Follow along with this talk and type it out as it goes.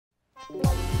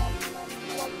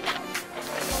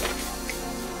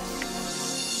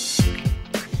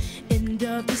End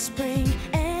of the spring,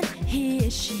 and here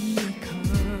she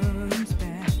comes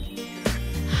back.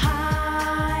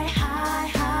 Hi, hi,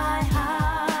 hi,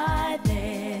 hi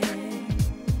there.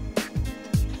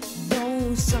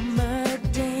 Those summer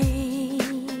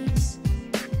days,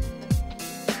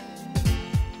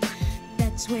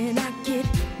 that's when I get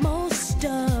most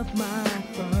of my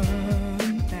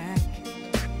fun back.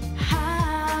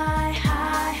 Hi,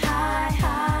 hi, hi,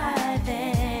 hi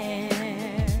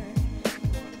there.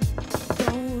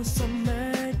 Those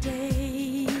summer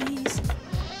days.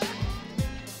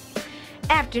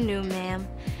 Afternoon, ma'am.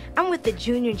 I'm with the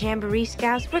Junior Jamboree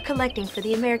Scouts. We're collecting for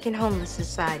the American Homeless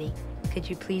Society. Could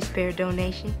you please spare a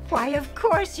donation? Why, of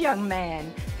course, young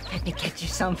man. Let me get you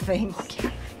something.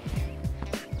 Okay.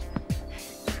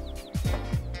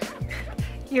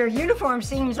 Your uniform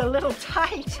seems a little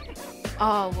tight.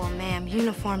 Oh, well, ma'am,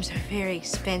 uniforms are very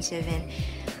expensive, and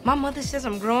my mother says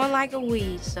I'm growing like a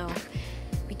weed, so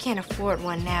we can't afford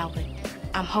one now, but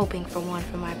I'm hoping for one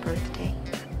for my birthday.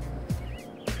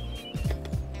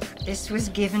 This was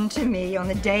given to me on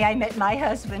the day I met my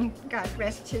husband. God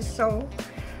rest his soul.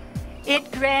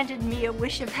 It granted me a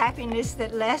wish of happiness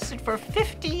that lasted for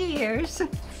 50 years.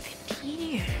 50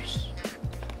 years?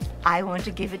 I want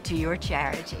to give it to your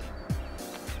charity.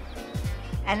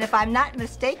 And if I'm not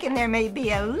mistaken, there may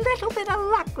be a little bit of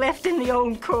luck left in the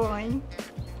old coin.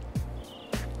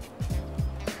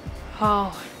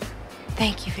 Oh,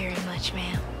 thank you very much,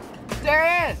 ma'am. There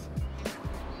he is!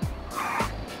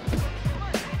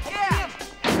 Yeah!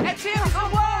 That's him!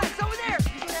 Come on! It's over there!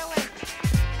 You go that way.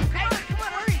 Hey, come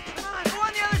on, hurry! Come on, go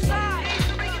on the other side! Hey,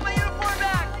 let me get my uniform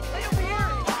back! Hey, over here!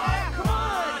 Yeah, come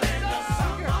on! Let's go!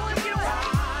 Go on, get away!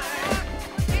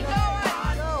 Keep going!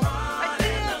 I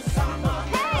see him!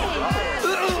 Hey!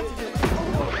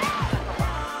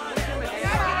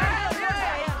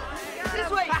 This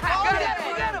way! We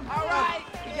got him! All right!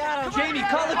 We got him! Jamie,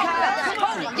 call the cops! Come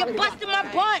on, you're busting my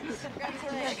buns!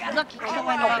 Look, you're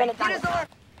going on.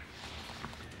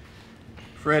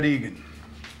 Fred Egan.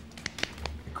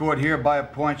 The court hereby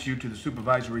appoints you to the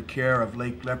supervisory care of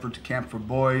Lake Lefferts Camp for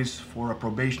Boys for a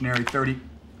probationary 30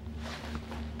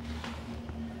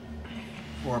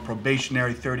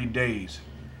 days,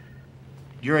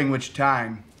 during which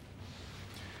time,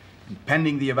 and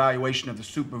pending the evaluation of the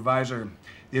supervisor,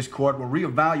 this court will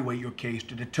reevaluate your case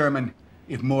to determine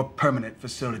if more permanent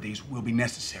facilities will be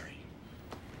necessary.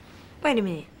 Wait a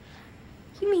minute.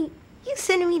 You mean you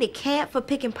sending me to camp for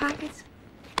picking pockets?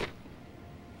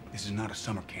 This is not a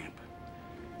summer camp.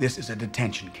 This is a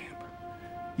detention camp.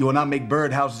 You will not make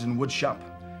birdhouses and woodshop.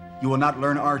 You will not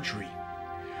learn archery.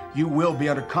 You will be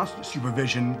under constant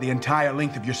supervision the entire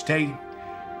length of your stay.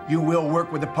 You will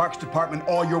work with the Parks Department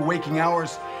all your waking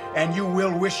hours, and you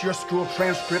will wish your school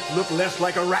transcript looked less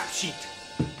like a rap sheet.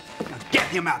 Now get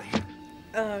him out of here.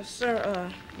 Sir,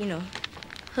 you know,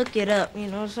 hook it up, you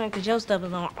know what I'm saying? Because your stuff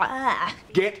is on. Ah.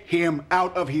 Get him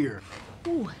out of here.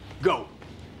 Ooh. Go.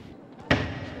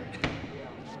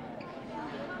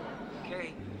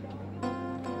 Okay.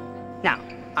 Now,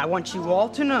 I want you all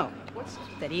to know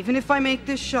that even if I make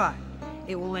this shot,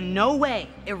 it will in no way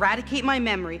eradicate my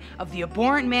memory of the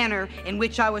abhorrent manner in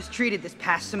which I was treated this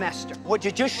past semester. Would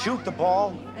you just shoot the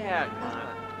ball? Yeah.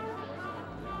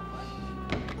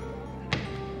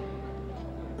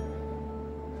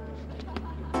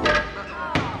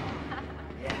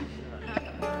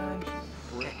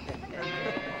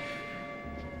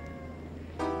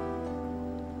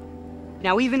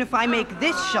 Now, even if I make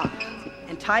this shot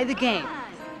and tie the game,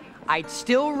 I'd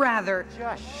still rather...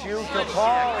 Just shoot the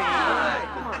ball.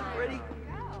 Come on, ready?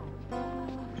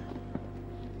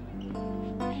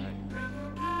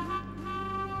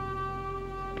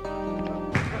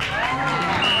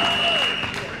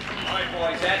 All right,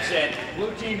 boys, that's it.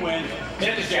 Blue team wins.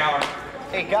 Hit the shower.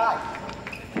 Hey, Guy,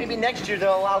 maybe next year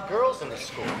they'll allow girls in the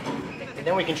school. And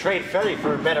then we can trade Freddie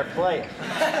for a better player.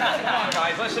 Come on,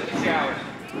 guys, let's hit the showers.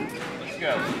 Let's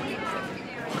go.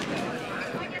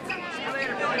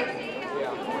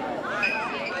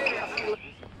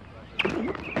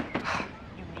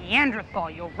 You Neanderthal,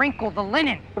 you'll wrinkle the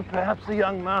linen. Perhaps the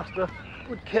young master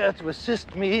would care to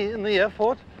assist me in the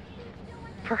effort.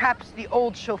 Perhaps the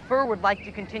old chauffeur would like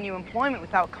to continue employment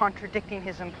without contradicting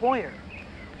his employer.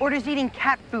 Or does eating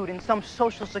cat food in some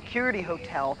Social Security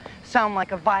hotel sound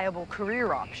like a viable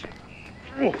career option?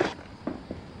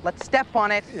 Let's step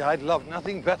on it. Yeah, I'd love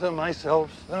nothing better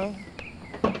myself, sir.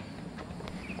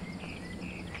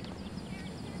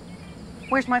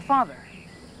 Where's my father?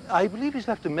 I believe he's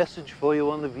left a message for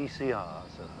you on the VCR,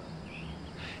 sir.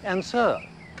 And, sir,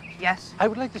 Yes? I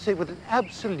would like to say what an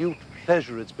absolute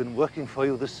pleasure it's been working for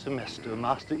you this semester,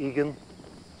 Master Egan.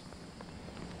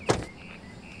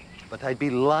 But I'd be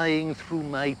lying through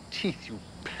my teeth, you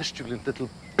pestilent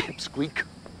little pipsqueak.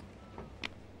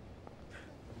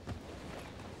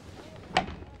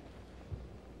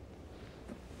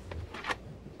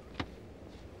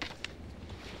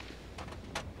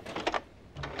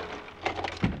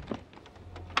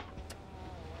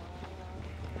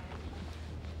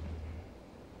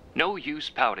 No use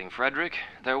pouting, Frederick.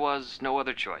 There was no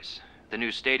other choice. The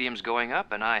new stadium's going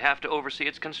up, and I have to oversee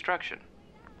its construction.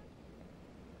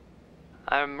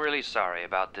 I'm really sorry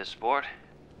about this, sport,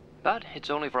 but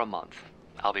it's only for a month.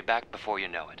 I'll be back before you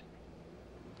know it.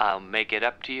 I'll make it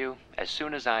up to you as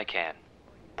soon as I can.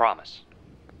 Promise.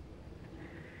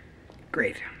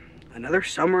 Great. Another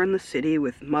summer in the city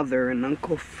with Mother and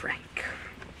Uncle Frank.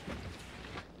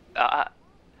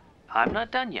 I'm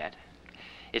not done yet.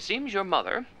 It seems your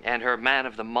mother and her man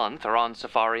of the month are on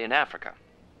safari in Africa.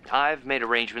 I've made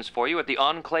arrangements for you at the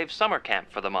Enclave summer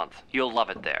camp for the month. You'll love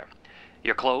it there.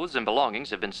 Your clothes and belongings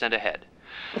have been sent ahead.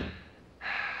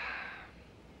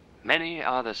 Many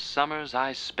are the summers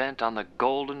I spent on the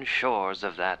golden shores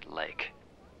of that lake.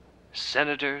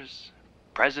 Senators,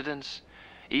 presidents,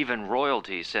 even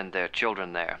royalty send their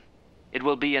children there. It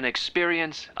will be an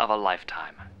experience of a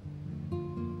lifetime.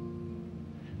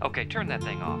 Okay, turn that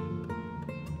thing off.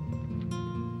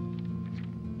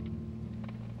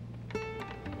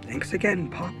 Thanks again,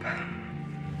 Pop.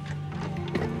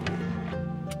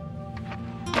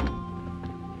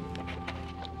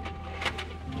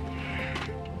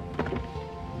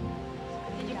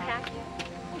 Did you pack it?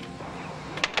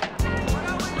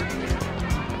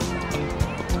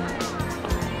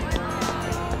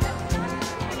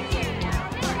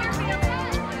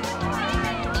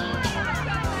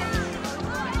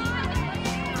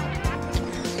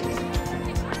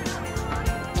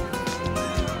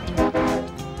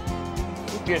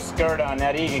 Keep your skirt on.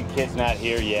 That Egan kid's not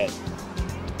here yet.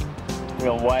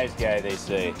 Real wise guy, they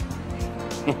say.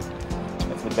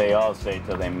 That's what they all say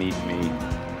till they meet me.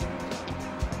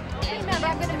 Remember,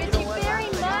 I'm going to miss you very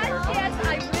much. Yes,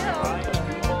 I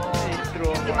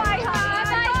will. Goodbye,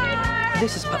 hon.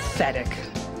 This is pathetic.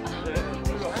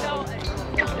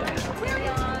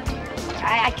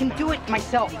 I can do it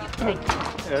myself.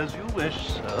 As you wish,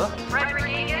 sir.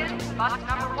 Frederick Egan, bus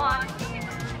number 1.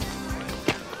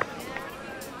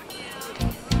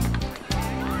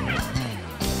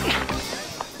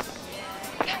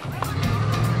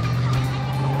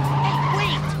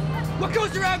 What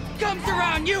goes around comes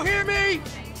around, you hear me?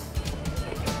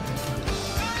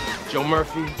 Joe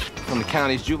Murphy from the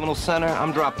county's juvenile center.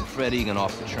 I'm dropping Fred Egan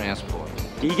off the transport.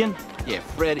 Egan? Yeah,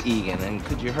 Fred Egan. And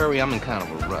could you hurry? I'm in kind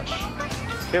of a rush.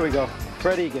 Here we go.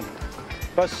 Fred Egan.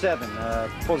 Bus 7.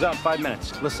 Pulls out in 5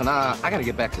 minutes. Listen, I gotta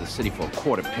get back to the city for a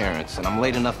court appearance, and I'm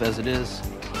late enough as it is.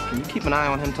 Can you keep an eye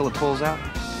on him till it pulls out?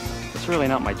 It's really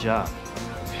not my job.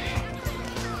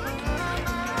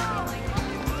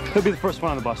 He'll be the first one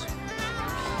on the bus.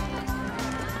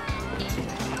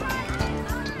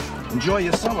 Enjoy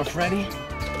your summer, Freddie.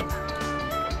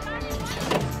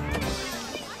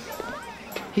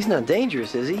 He's not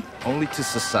dangerous, is he? Only to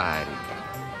society.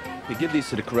 We give these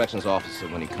to the corrections officer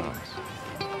when he comes.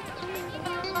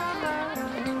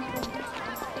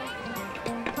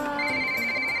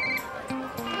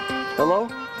 Hello?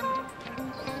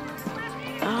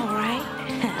 All right.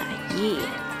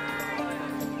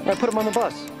 Yeah. I put him on the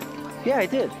bus. Yeah, I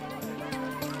did.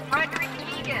 Frederick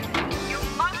Egan, you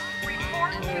must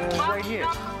report to bus right here.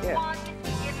 number Yeah. 1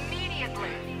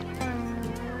 immediately.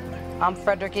 I'm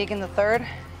Frederick Egan III.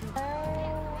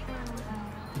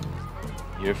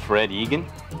 You're Fred Egan?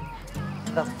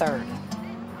 The third.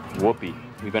 Whoopee.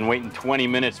 We've been waiting 20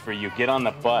 minutes for you. Get on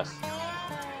the bus.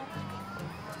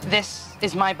 This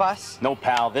is my bus. No,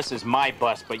 pal, this is my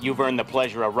bus, but you've earned the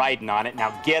pleasure of riding on it.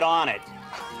 Now get on it.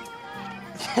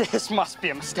 This must be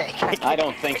a mistake. I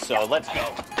don't think so. Let's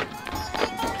go.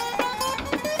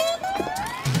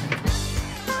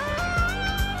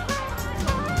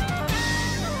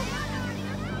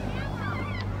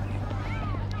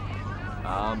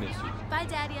 I'll miss you. Bye,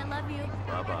 Daddy. I love you.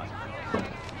 Bye-bye.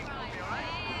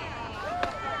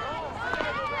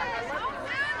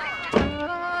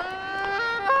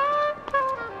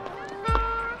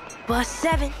 Bus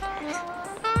 7.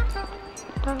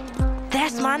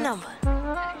 That's my number.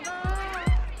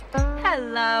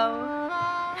 Hello.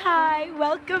 Hi.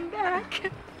 Welcome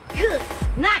back. Good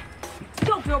night.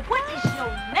 Scofield, what is your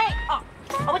name? Oh,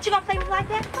 what you gonna play with like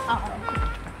that?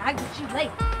 I get you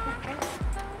later.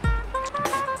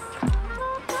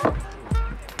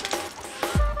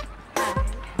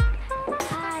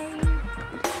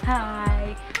 Hi.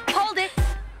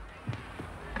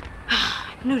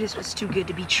 Knew this was too good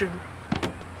to be true.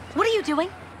 What are you doing?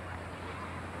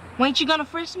 Ain't you gonna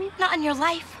frisk me? Not in your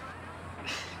life.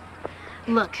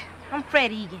 Look, I'm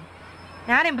Freddie Egan.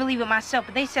 Now, I didn't believe it myself,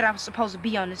 but they said I was supposed to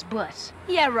be on this bus.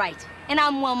 Yeah, right. And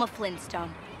I'm Wilma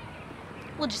Flintstone.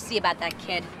 We'll just see about that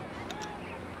kid.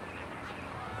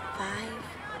 5,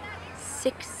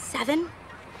 6, 7.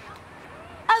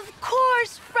 Of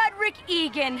course, Frederick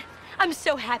Egan. I'm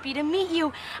so happy to meet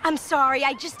you. I'm sorry,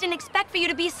 I just didn't expect for you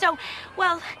to be so,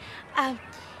 well,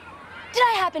 did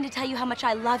I happen to tell you how much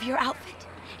I love your outfit?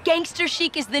 Gangster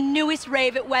chic is the newest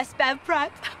rave at West Bev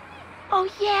Prep. Oh,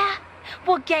 yeah?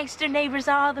 Well, gangster neighbors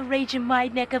are all the rage in my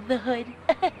neck of the hood.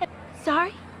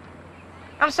 Sorry?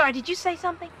 I'm sorry, did you say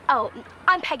something? Oh,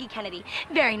 I'm Peggy Kennedy.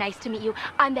 Very nice to meet you.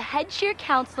 I'm the head cheer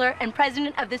counselor and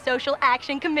president of the Social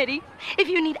Action Committee. If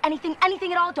you need anything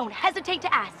at all, don't hesitate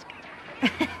to ask.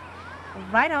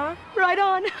 Right on. Right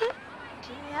on.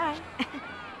 Yeah.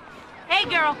 Hey,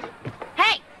 girl.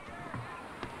 Hey!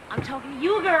 I'm talking to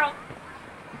you, girl.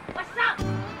 What's up?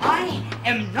 I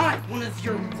am not one of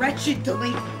your wretched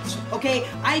delinquents, okay?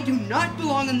 I do not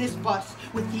belong on this bus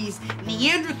with these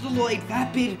Neanderthaloid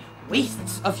vapid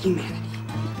wastes of humanity.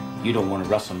 You don't want to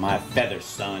rustle my feathers,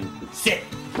 son. Sit!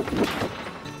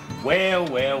 Well,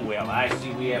 well, well, I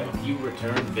see we have a few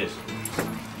return visitors.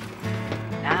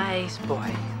 Nice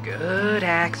boy. Good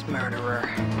axe murderer.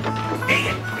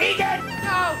 Egan! Egan!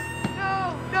 No!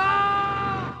 No! No!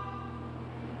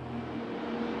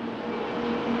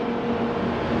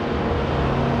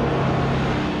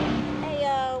 Hey,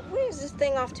 where's this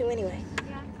thing off to anyway?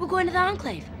 We're going to the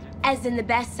Enclave, as in the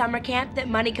best summer camp that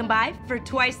money can buy for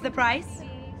twice the price.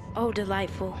 Oh,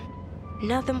 delightful.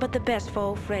 Nothing but the best for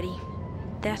old Freddie.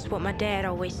 That's what my dad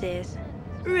always says.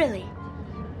 Really?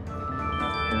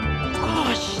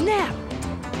 Oh, snap!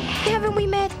 Haven't we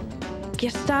met?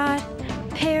 Gestad,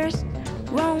 Paris,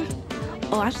 Rome.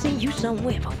 Oh, I've seen you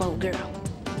somewhere before, girl.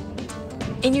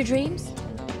 In your dreams?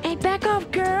 Hey, back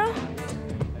off, girl.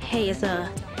 Hey, is,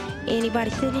 anybody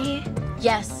sitting here?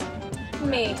 Yes.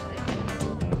 Me.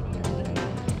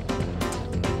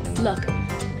 Look,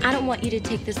 I don't want you to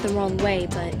take this the wrong way,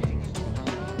 but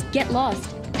get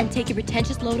lost and take your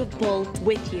pretentious load of bull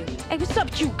with you. Hey, what's up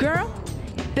with you, girl?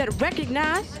 Better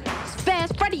recognize. It's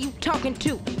Fast Freddy you talking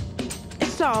to.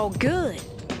 It's all good.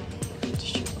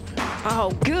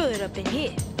 All good up in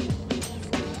here.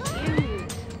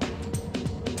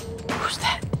 Who's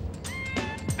that?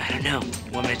 I don't know.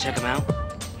 Want me to check him out?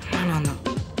 No.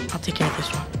 I'll take care of this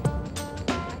one.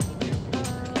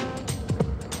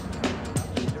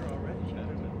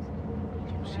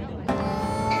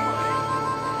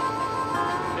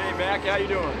 Hey, Mac, how you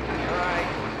doing? All right.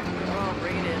 Oh,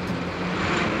 bring it in.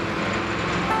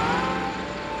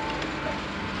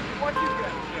 What you got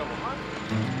to show, huh?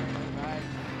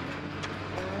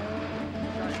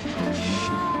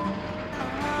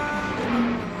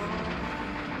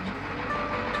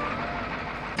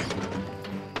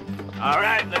 All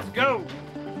right, let's go.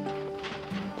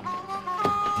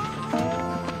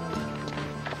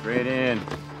 Straight in.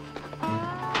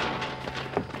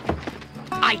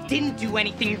 I didn't do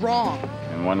anything wrong.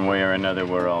 In one way or another,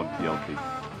 we're all guilty.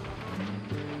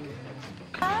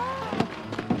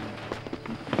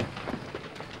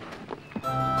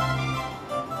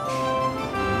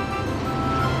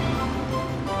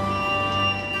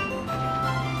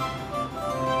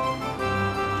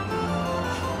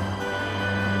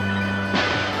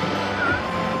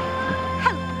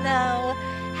 Hello.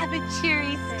 Have a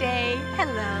cheery stay.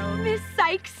 Hello. Miss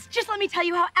Sykes, just let me tell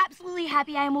you how absolutely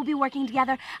happy I am we'll be working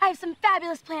together. I have some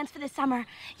fabulous plans for this summer.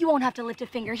 You won't have to lift a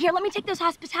finger. Here, let me take those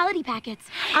hospitality packets.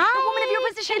 A woman of your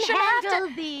position shouldn't have to...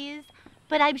 handle these,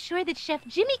 but I'm sure that Chef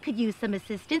Jimmy could use some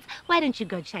assistance. Why don't you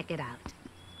go check it out?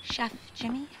 Chef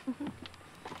Jimmy?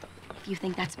 If you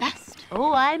think that's best.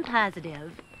 Oh, I'm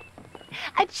positive.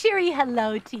 A cheery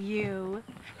hello to you.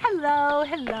 Hello,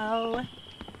 hello.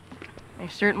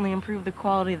 They've certainly improved the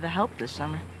quality of the help this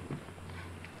summer.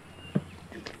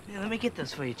 Yeah, let me get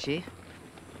those for you, Chief.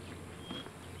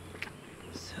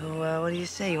 So, what do you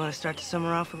say? You want to start the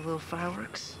summer off with a little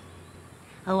fireworks?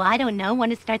 Oh, I don't know.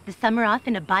 Want to start the summer off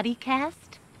in a body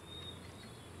cast?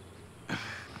 I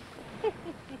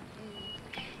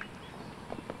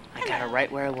got her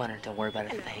right where I want her. Don't worry about a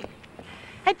thing.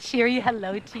 A cheery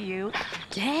hello to you.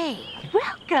 Dang.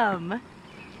 Welcome.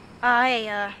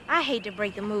 I hate to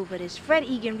break the move, but is Fred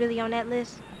Egan really on that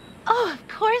list? Oh, of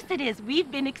course it is.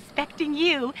 We've been expecting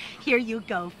you. Here you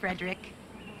go, Frederick.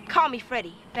 Call me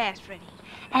Freddie. Fast Freddie.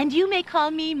 And you may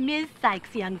call me Ms.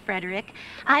 Sykes, young Frederick.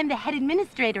 I'm the head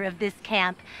administrator of this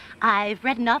camp. I've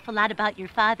read an awful lot about your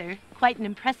father. Quite an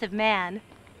impressive man.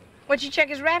 What, you check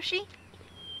his rap sheet?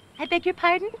 I beg your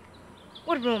pardon?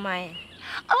 What room am I in?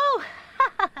 Oh,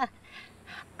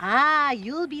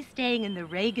 you'll be staying in the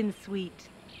Reagan suite.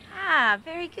 Ah,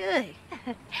 very good.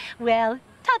 Well,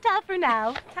 ta-ta for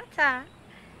now. Ta-ta.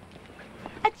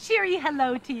 A cheery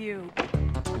hello to you.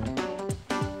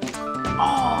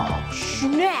 Oh,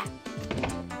 snap.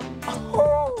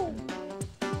 Oh,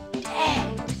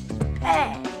 dang,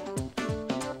 bad.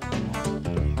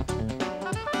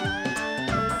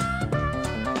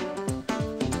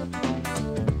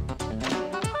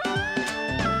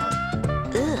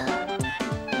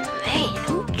 Man,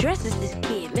 who dresses this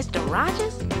kid? Mr.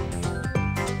 Rogers?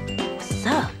 What's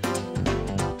up?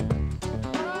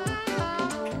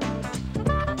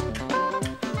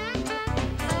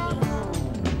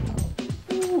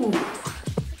 Ooh,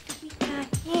 what we got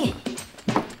here?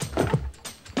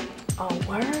 A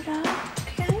word up,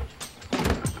 okay.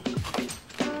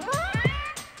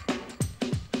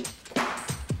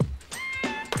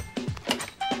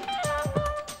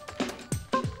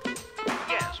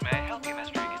 Yes, may I help you,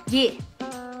 Mr. Egan?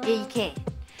 Yeah, you can.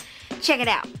 Check it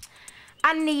out.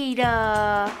 I need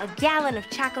a gallon of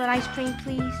chocolate ice cream,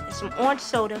 please, and some orange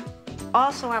soda.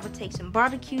 Also, I would take some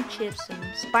barbecue chips, some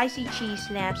spicy cheese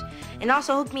snaps, and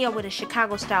also hook me up with a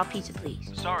Chicago-style pizza, please.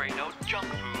 Sorry, no junk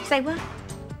food. Say what?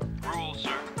 Rules,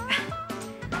 sir.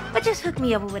 But just hook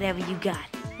me up with whatever you got,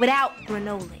 without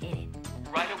granola in it.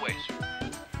 Right away, sir.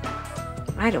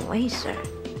 Right away, sir.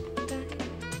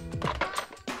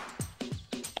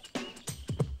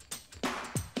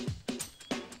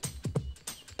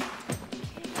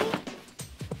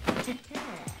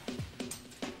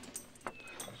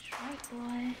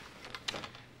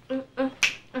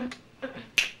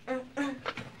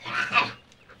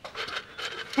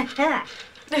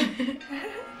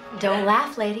 Don't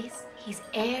laugh, ladies. He's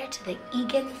heir to the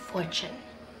Egan fortune.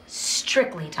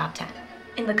 Strictly top 10.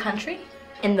 In the country?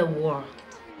 In the world.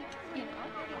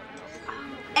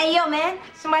 Hey, yo, man.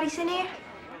 Somebody's in here?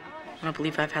 I don't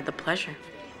believe I've had the pleasure.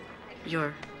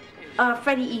 You're...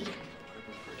 Freddie Egan.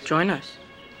 Join us.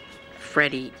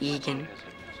 Freddie Egan.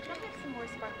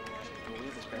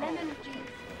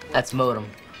 That's Modem.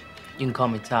 You can call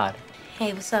me Todd.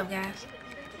 Hey, what's up, guys?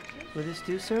 Will this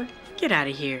do, sir? Get out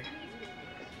of here.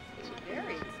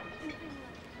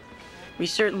 We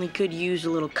certainly could use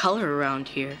a little color around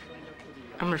here.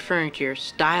 I'm referring to your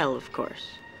style, of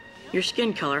course. Your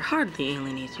skin color hardly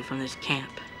alienates you from this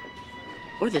camp.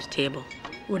 Or this table.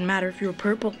 Wouldn't matter if you were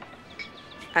purple.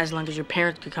 As long as your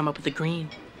parents could come up with a green.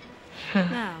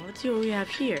 Now, let's see what we have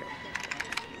here.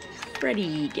 Freddie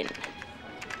Egan.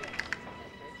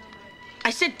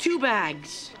 I said 2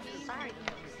 bags.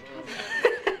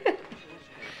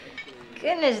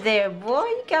 Goodness there, boy.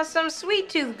 You got some sweet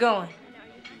tooth going.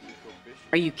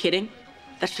 Are you kidding?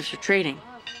 That's just for trading.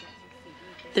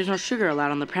 There's no sugar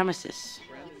allowed on the premises.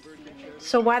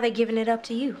 So why are they giving it up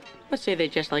to you? Let's say they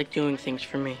just like doing things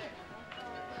for me.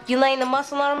 You laying the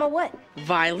muscle on them or what?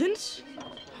 Violence?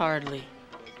 Hardly.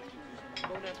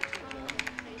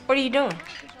 What are you doing?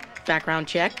 Background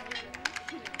check.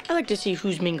 I like to see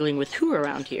who's mingling with who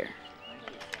around here.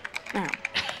 Now,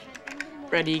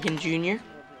 Freddie Egan Jr.,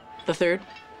 the 3rd,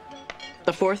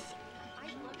 the 4th.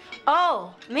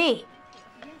 Oh, me.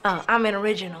 Oh, I'm an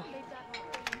original.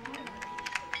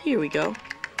 Here we go.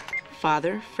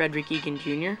 Father, Frederick Egan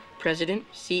Jr., President,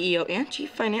 CEO, and Chief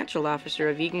Financial Officer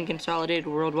of Egan Consolidated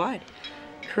Worldwide.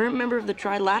 Current member of the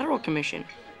Trilateral Commission.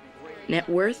 Net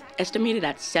worth estimated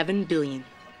at $7 billion.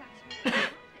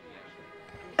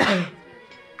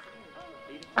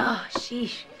 Oh,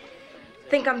 sheesh.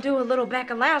 Think I'm due a little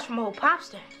back allowance from old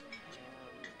Popster.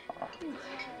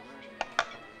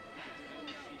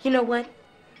 You know what?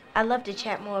 I'd love to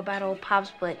chat more about old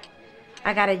Pops, but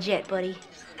I got a jet, buddy.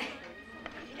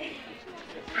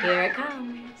 Here it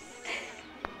comes.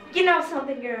 You know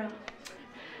something, girl?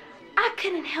 I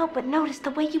couldn't help but notice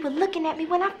the way you were looking at me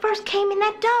when I first came in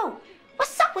that door.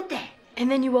 What's up with that?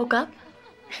 And then you woke up?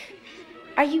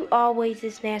 Are you always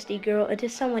this nasty, girl, or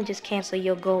did someone just cancel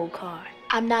your gold card?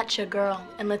 I'm not your girl,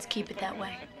 and let's keep it that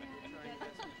way.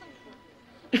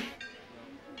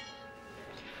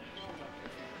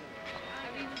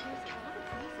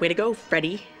 Way to go,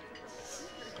 Freddie.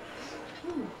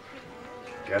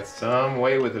 Got some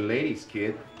way with the ladies,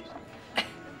 kid.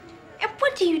 And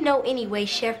what do you know anyway,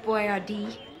 Chef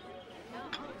Boyardee?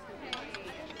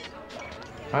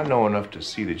 I know enough to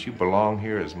see that you belong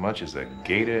here as much as a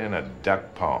gator in a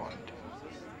duck pond.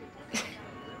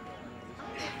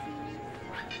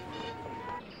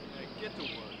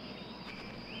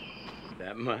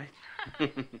 That much?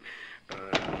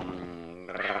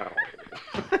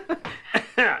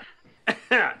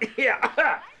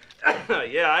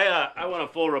 Yeah, I want a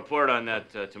full report on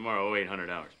that tomorrow, 800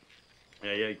 hours.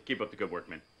 Yeah, keep up the good work,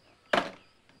 man.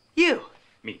 You.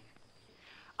 Me.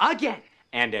 Again.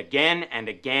 And again and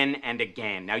again and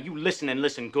again. Now you listen and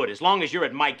listen good. As long as you're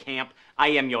at my camp, I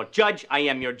am your judge, I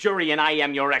am your jury, and I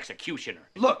am your executioner.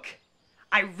 Look,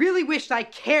 I really wished I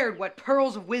cared what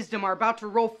pearls of wisdom are about to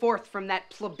roll forth from that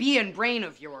plebeian brain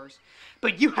of yours.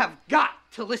 But you have got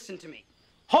to listen to me.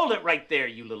 Hold it right there,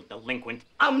 you little delinquent.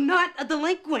 I'm not a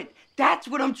delinquent. That's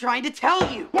what I'm trying to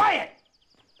tell you. Quiet!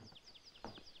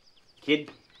 Kid,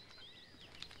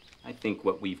 I think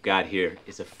what we've got here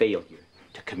is a failure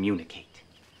to communicate.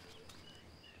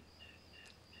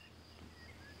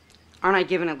 Aren't I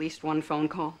given at least one phone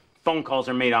call? Phone calls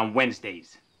are made on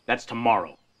Wednesdays. That's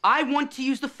tomorrow. I want to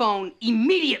use the phone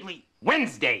immediately.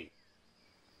 Wednesday!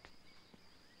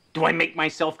 Do I make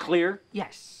myself clear?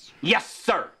 Yes. Yes,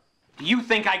 sir. Do you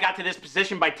think I got to this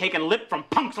position by taking lip from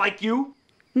punks like you?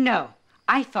 No.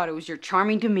 I thought it was your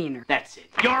charming demeanor. That's it.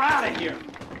 You're out of here!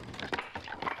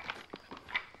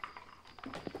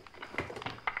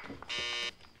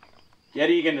 Get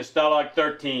Egan to Stalag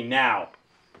 13 now.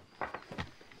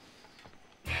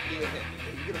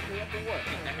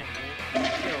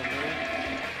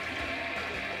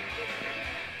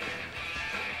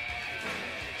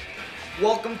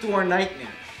 Welcome to our nightmare.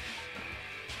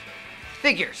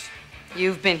 Figures.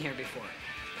 You've been here before.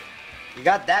 You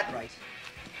got that right.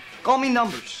 Call me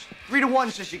numbers. 3 to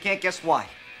 1 says you can't guess why.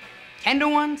 10 to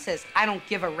 1 says I don't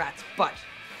give a rat's butt.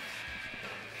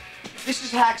 This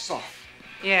is Hacksaw.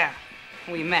 Yeah,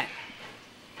 we met.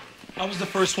 I was the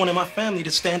first one in my family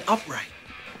to stand upright.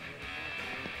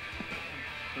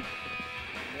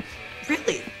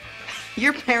 Really?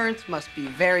 Your parents must be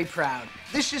very proud.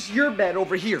 This is your bed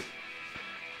over here.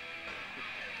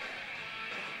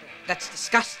 That's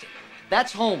disgusting.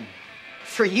 That's home.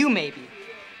 For you, maybe.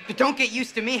 But don't get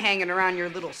used to me hanging around your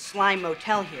little slime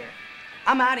motel here.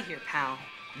 I'm out of here, pal.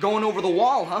 Going over the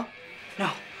wall, huh?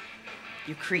 No.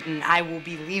 You cretin, I will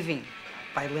be leaving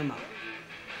by limo.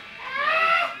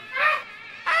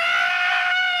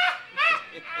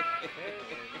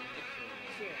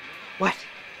 What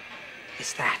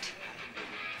is that?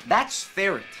 That's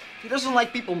Ferret. He doesn't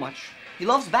like people much. He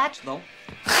loves bats, though.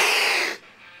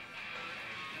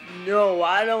 No,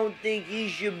 I don't think he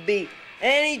should be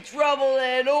any trouble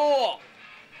at all.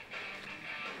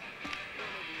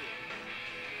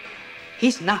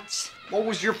 He's nuts. What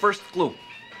was your first clue?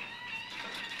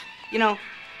 You know,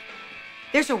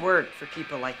 there's a word for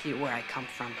people like you where I come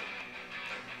from.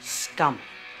 Scum.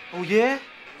 Oh, yeah?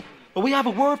 Well, we have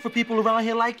a word for people around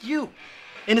here like you,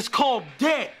 and it's called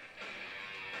dead.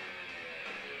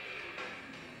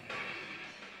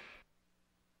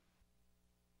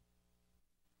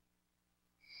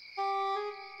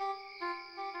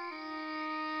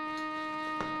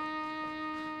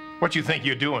 What you think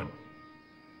you're doing?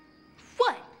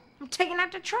 What? I'm taking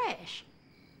out the trash.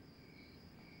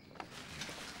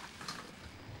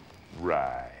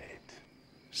 Right.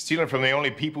 Stealing from the only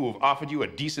people who've offered you a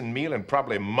decent meal in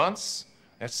probably months?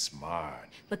 That's smart.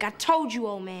 Look, I told you,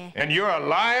 old man. And you're a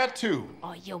liar, too.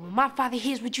 Oh, yo, when my father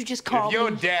hears what you just called If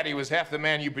your me... daddy was half the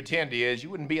man you pretend he is,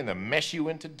 you wouldn't be in the mess you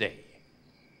in today.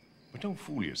 But don't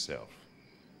fool yourself.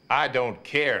 I don't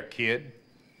care, kid.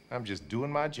 I'm just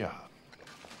doing my job.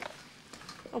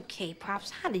 Okay,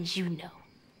 Pops, how did you know?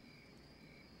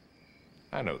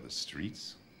 I know the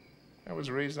streets. I was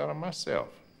raised out of myself.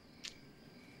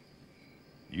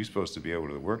 You're supposed to be over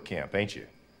to the work camp, ain't you?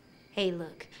 Hey,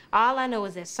 look, all I know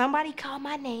is that somebody called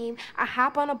my name, I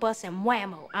hop on a bus, and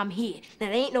whammo, I'm here. Now,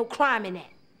 there ain't no crime in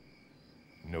that.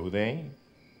 No, they ain't.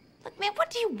 Look, man, what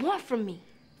do you want from me?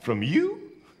 From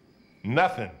you?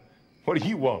 Nothing. What do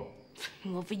you want?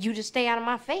 Well, for you to stay out of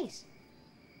my face.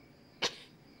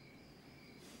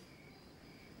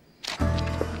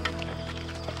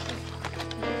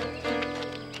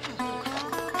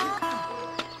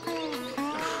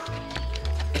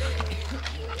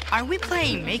 Are we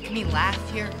playing Make Me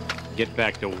Laugh here? Get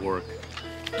back to work.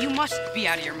 You must be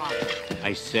out of your mind.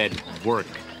 I said work.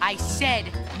 I said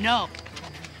no.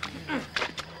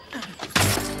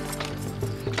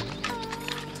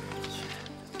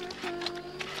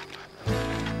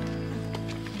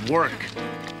 Work.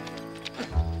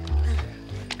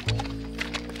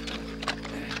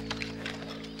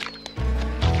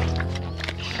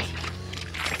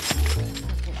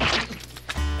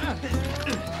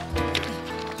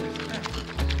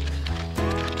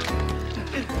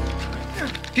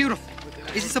 Beautiful.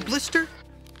 Is this a blister?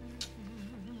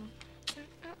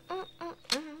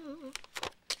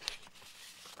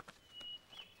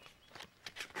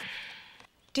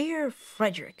 Dear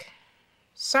Frederick,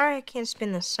 sorry I can't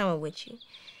spend the summer with you.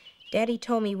 Daddy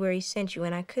told me where he sent you,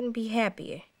 and I couldn't be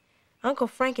happier. Uncle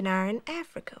Frank and I are in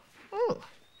Africa.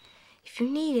 If you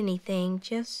need anything,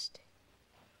 just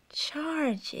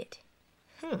charge it.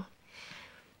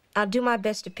 I'll do my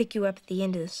best to pick you up at the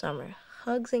end of the summer.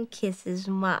 Hugs and kisses,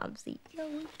 Mopsy.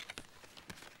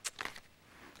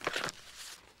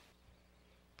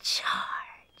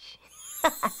 Charge.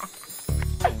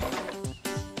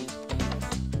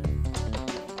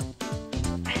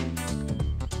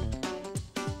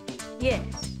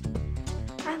 Yes.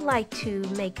 I'd like to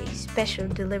make a special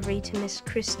delivery to Miss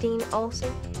Christine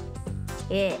Olsen.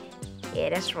 Yeah,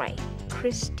 that's right.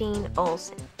 Christine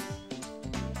Olsen.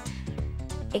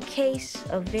 A case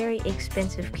of very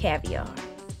expensive caviar.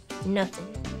 Nothing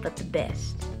but the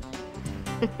best.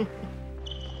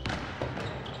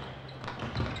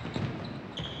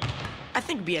 I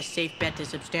think it'd be a safe bet to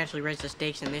substantially raise the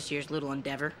stakes in this year's little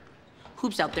endeavor.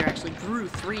 Hoops out there actually grew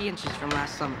 3 inches from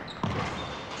last summer.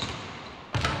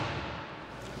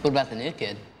 What about the new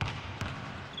kid?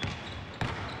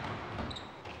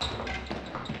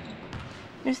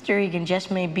 Mr. Egan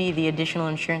just may be the additional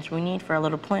insurance we need for our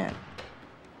little plan.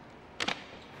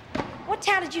 What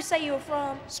town did you say you were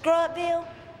from? Scrubville?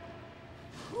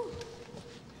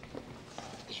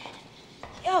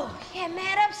 Yo, yeah,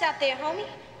 mad ups out there, homie.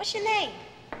 What's your name?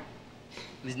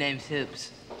 His name's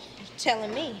Hoops. You're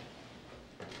telling me.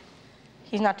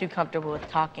 He's not too comfortable with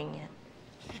talking yet.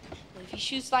 Well, if he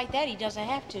shoots like that, he doesn't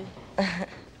have to.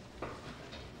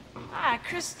 Hi,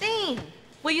 Christine.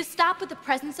 Will you stop with the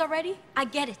presents already? I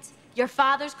get it. Your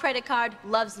father's credit card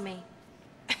loves me.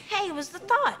 Hey, it was the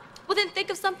thought. Well, then think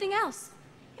of something else.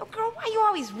 Yo, girl, why you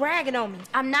always ragging on me?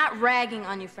 I'm not ragging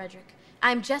on you, Frederick.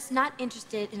 I'm just not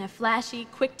interested in a flashy,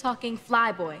 quick-talking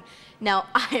flyboy. Now,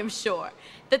 I am sure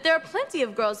that there are plenty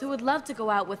of girls who would love to go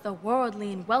out with a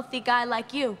worldly and wealthy guy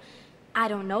like you. I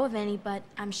don't know of any, but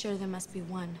I'm sure there must be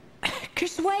one.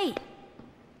 Chris, wait!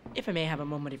 If I may have a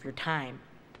moment of your time,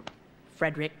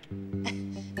 Frederick.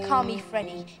 Call me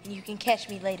Freddie, and you can catch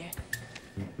me later.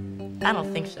 I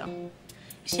don't think so. You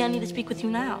see, I need to speak with you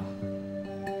now.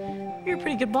 You're a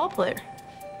pretty good ball player.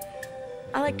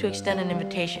 I'd like to extend an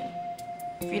invitation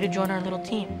for you to join our little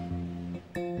team.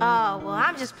 Oh, well,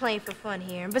 I'm just playing for fun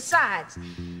here. And besides,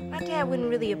 my dad wouldn't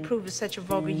really approve of such a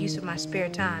vulgar use of my spare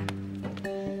time.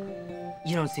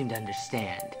 You don't seem to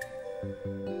understand.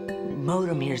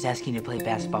 Modem here's asking you to play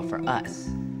basketball for us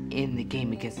in the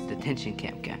game against the detention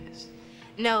camp guys.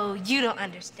 No, you don't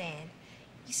understand.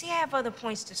 You see, I have other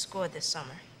points to score this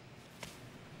summer.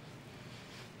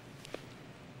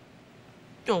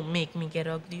 Don't make me get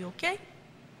ugly, okay?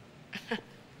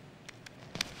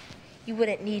 You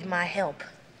wouldn't need my help.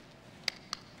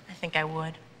 I think I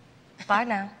would. Bye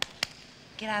now.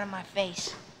 Get out of my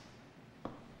face.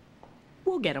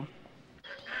 We'll get him.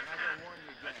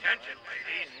 Attention,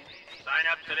 ladies. Sign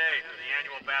up today for the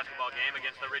annual basketball game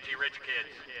against the Richie Rich kids.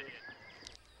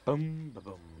 Boom,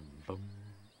 ba-boom, boom,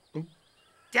 boom.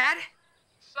 Dad?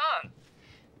 Son!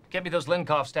 Get me those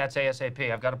Linkoff stats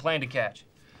ASAP. I've got a plane to catch.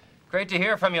 Great to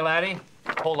hear from you, laddie.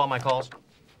 Hold all my calls.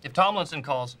 If Tomlinson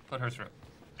calls, put her through.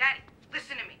 Daddy,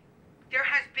 listen to me. There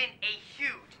has been a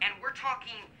huge, and we're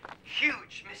talking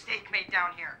huge, mistake made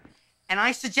down here. And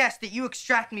I suggest that you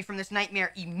extract me from this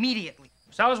nightmare immediately.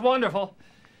 Sounds wonderful.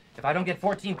 If I don't get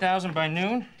 14,000 by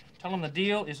noon, tell them the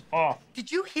deal is off.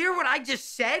 Did you hear what I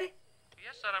just said?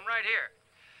 Yes, son, I'm right here.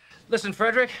 Listen,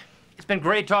 Frederick, it's been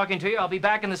great talking to you. I'll be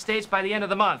back in the States by the end of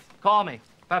the month. Call me.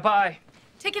 Bye-bye.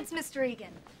 Tickets, Mr.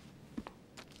 Egan.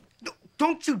 No,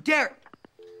 don't you dare.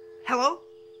 Hello?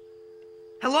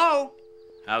 Hello?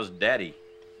 How's Daddy?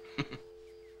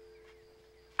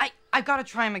 I've got to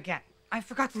try him again. I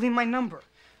forgot to leave my number.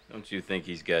 Don't you think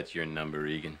he's got your number,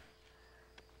 Egan?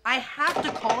 I have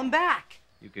to call him back.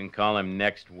 You can call him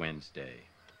next Wednesday.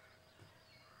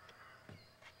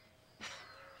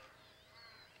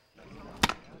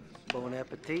 Bon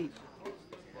appetit.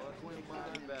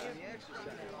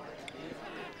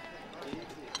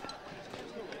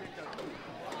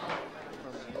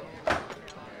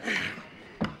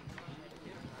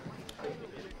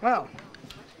 Well,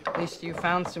 at least you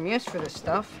found some use for this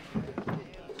stuff.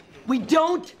 We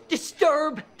don't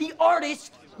disturb the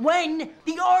artist when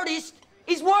the artist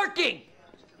is working.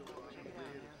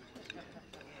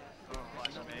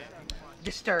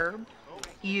 Disturb?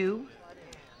 You?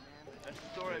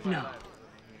 No.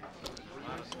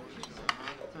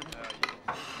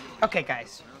 Okay,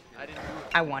 guys.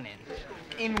 I want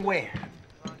in. In where?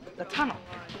 The tunnel.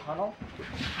 Tunnel?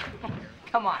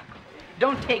 Come on.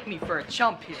 Don't take me for a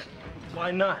chump here. Why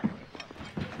not?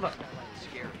 Look,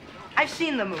 I've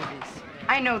seen the movies.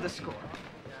 I know the score.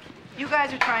 You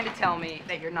guys are trying to tell me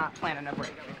that you're not planning a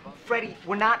break. Freddie,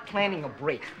 we're not planning a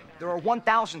break. There are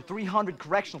 1,300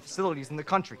 correctional facilities in the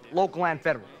country, local and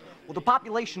federal. With a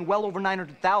population well over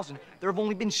 900,000, there have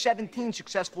only been 17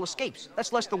 successful escapes.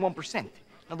 That's less than 1%.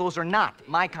 Now, those are not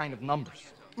my kind of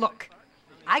numbers. Look,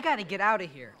 I gotta get out of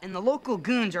here, and the local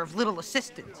goons are of little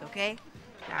assistance, okay?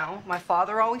 Now, my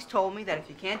father always told me that if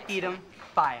you can't beat them,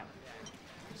 buy them.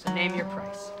 So name your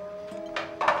price.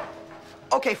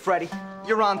 Okay, Freddie,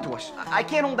 you're on to us. I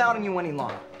can't hold out on you any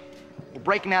longer. We're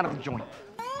breaking out of the joint.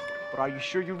 But are you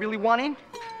sure you really want in?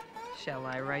 Shall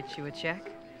I write you a check?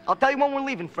 I'll tell you when we're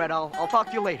leaving, Fred. I'll talk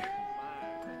to you later.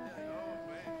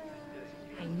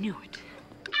 I knew it.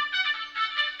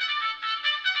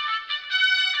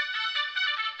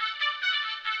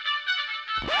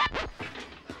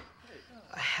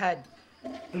 I had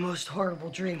the most horrible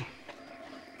dream.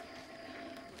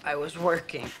 I was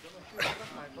working.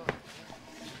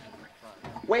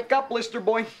 Wake up, Lister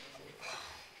boy.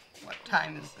 What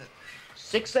time is it?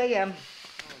 6 a.m.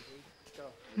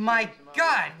 My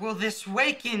God, will this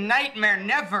waking nightmare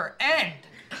never end?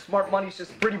 Smart money's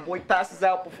just a pretty boy passes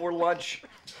out before lunch.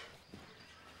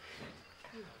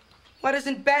 Why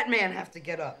doesn't Batman have to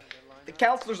get up? The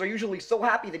counselors are usually so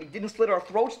happy that he didn't slit our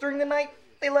throats during the night,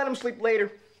 they let him sleep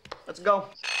later. Let's go.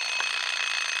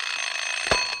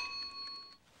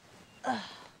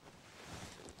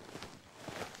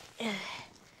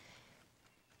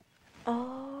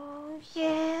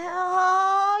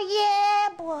 Oh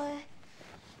yeah, boy.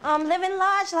 I'm living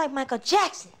large like Michael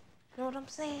Jackson. You know what I'm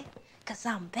saying? 'Cause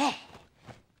I'm bad.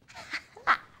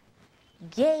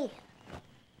 Yeah.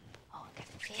 Oh, I got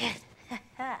to feel it.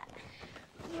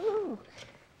 Ooh.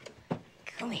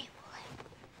 Come here,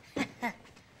 boy.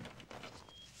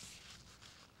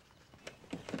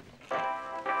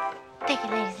 Thank you,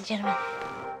 ladies and gentlemen.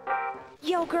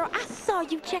 Yo, girl, I saw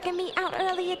you checking me out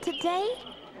earlier today.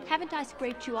 Haven't I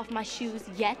scraped you off my shoes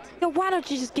yet? So why don't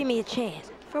you just give me a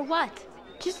chance? For what?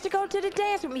 Just to go to the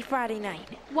dance with me Friday night.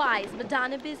 Why, is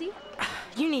Madonna busy?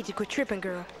 You need to quit tripping,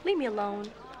 girl. Leave me alone.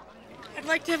 I'd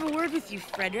like to have a word with you,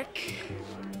 Frederick.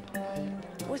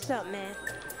 What's up, man?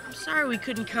 I'm sorry we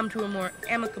couldn't come to a more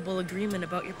amicable agreement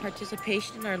about your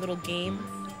participation in our little game.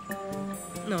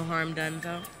 No harm done,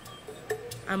 though.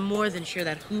 I'm more than sure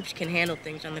that Hoops can handle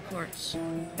things on the courts.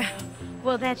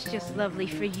 Well, that's just lovely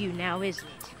for you now, isn't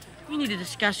it? We need to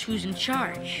discuss who's in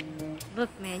charge. Look,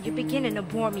 man, you're beginning to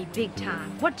bore me big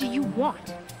time. What do you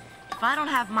want? If I don't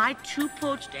have my 2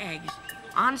 poached eggs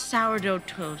on sourdough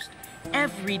toast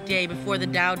every day before the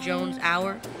Dow Jones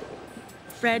hour,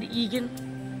 Fred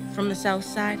Egan from the South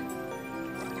Side,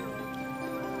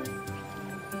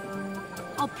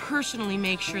 I'll personally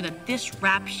make sure that this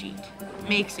rap sheet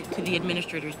makes it to the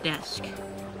administrator's desk.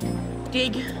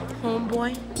 Dig,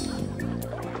 homeboy?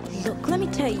 Look, let me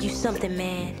tell you something,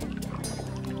 man.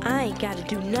 I ain't got to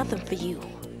do nothing for you.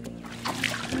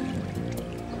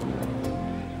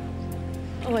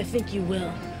 Oh, I think you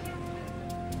will.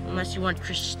 Unless you want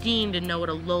Christine to know what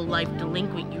a low-life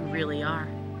delinquent you really are.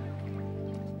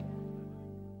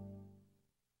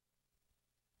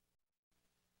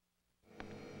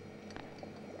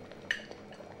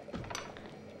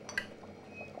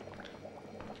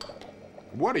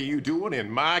 What are you doing in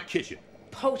my kitchen?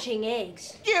 Poaching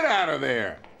eggs. Get out of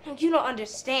there! You don't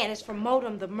understand. It's from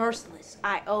Modem the Merciless.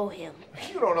 I owe him.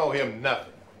 You don't owe him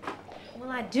nothing. Well,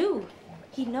 I do.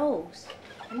 He knows.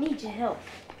 I need your help.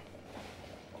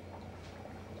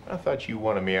 I thought you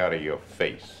wanted me out of your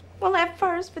face. Well, at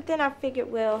first, but then I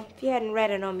figured, well, if you hadn't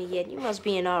ratted on me yet, you must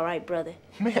be an all right brother.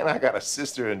 Man, I got a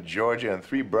sister in Georgia and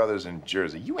 3 brothers in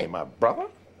Jersey. You ain't my brother.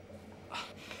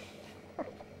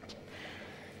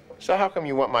 So how come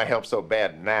you want my help so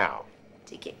bad now?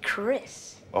 To get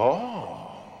Chris.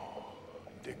 Oh,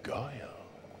 the guile.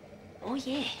 Oh,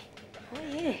 yeah. Oh,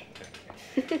 yeah.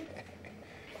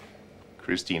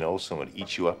 Christine Olsen would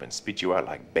eat you up and spit you out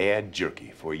like bad jerky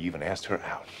before you even asked her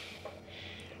out.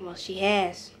 Well, she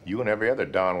has. You and every other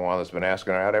Don Juan that's been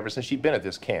asking her out ever since she's been at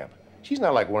this camp. She's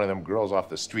not like one of them girls off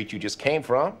the street you just came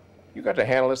from. You got to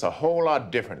handle this a whole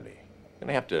lot differently. You're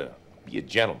gonna have to be a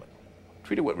gentleman.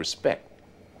 Treat her with respect.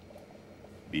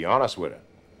 Be honest with her.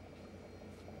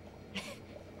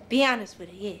 Be honest with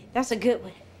her, yeah. That's a good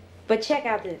one. But check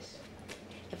out this.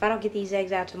 If I don't get these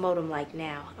eggs out to Modem like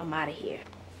now, I'm out of here.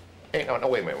 Hey, no,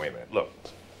 wait a minute. Look,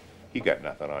 he got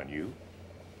nothing on you.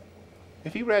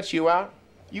 If he rats you out,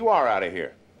 you are out of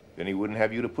here. Then he wouldn't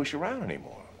have you to push around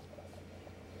anymore.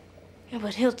 Yeah,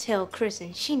 but he'll tell Chris,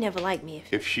 and she never liked me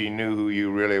If she knew who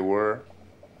you really were.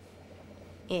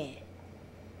 Yeah.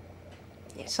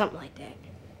 Yeah, something like that.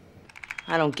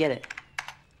 I don't get it.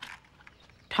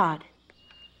 Todd,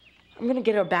 I'm gonna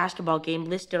get our basketball game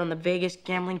listed on the Vegas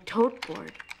gambling tote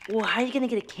board. Well, how are you gonna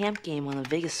get a camp game on the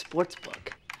Vegas sports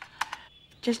book?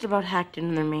 Just about hacked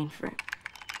into their mainframe.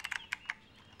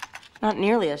 Not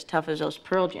nearly as tough as those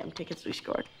Pearl Jam tickets we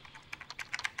scored.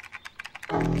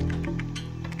 Come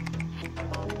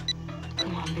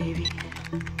on, baby.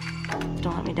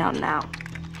 Don't let me down now.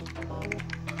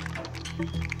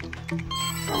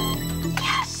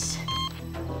 Yes!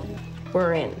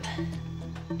 We're in.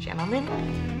 Gentlemen,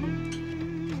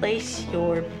 place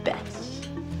your bets.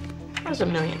 How does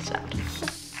 $1 million sound?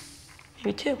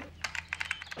 Maybe 2.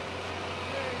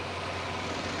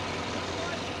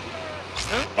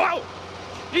 Whoa!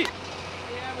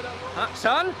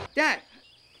 Son? Dad,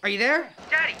 are you there?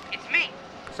 Daddy, it's me.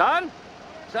 Son?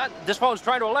 Son, this phone's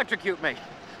trying to electrocute me.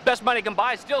 Best money can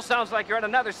buy still sounds like you're in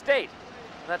another state.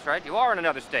 That's right, you are in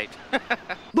another state.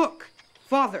 Look,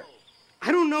 Father,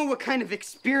 I don't know what kind of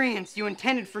experience you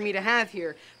intended for me to have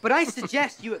here, but I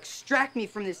suggest you extract me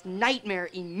from this nightmare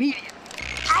immediately.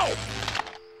 Ow!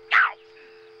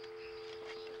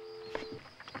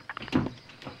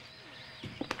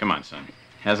 Come on, son.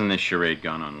 Hasn't this charade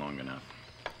gone on long enough?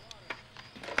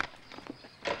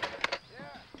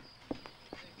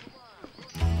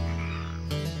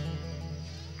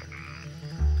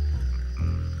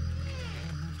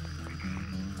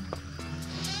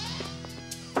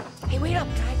 Hey, wait up,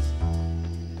 guys.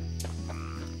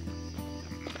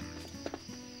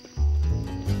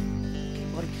 Okay,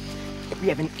 buddy. If we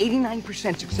have an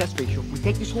 89% success ratio, we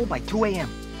take this hole by 2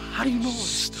 a.m. How do you know all this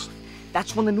stuff?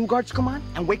 That's when the new guards come on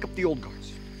and wake up the old guards.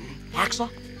 Hacksaw?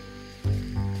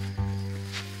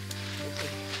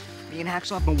 Me and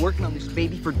Hacksaw have been working on this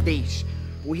baby for days.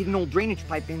 We hit an old drainage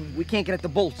pipe in, we can't get at the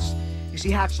bolts. You see,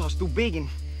 Hacksaw's too big and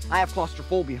I have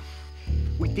claustrophobia.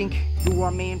 We think you're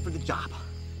our man for the job.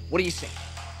 What do you say?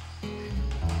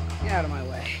 Get out of my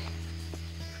way.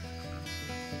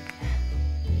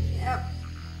 Yep.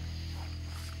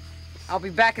 I'll be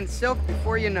back in silk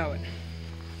before you know it.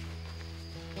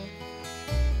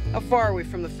 How far are we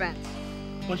from the fence?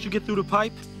 Once you get through the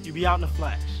pipe, you'll be out in a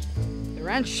flash. The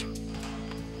wrench?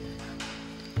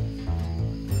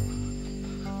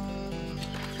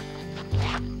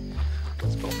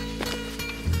 Let's go.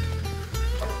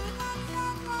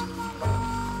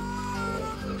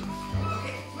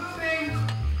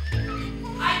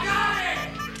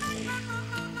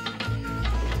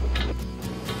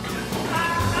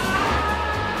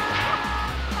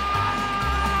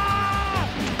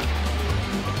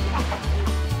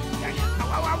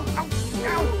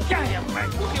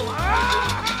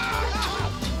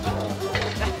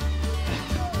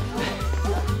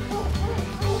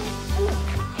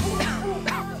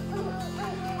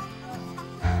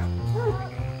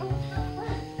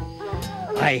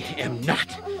 I am not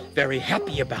very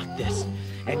happy about this.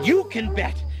 And you can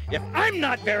bet if I'm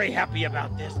not very happy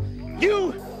about this,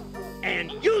 you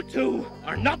and you two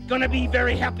are not gonna be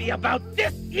very happy about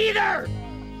this either!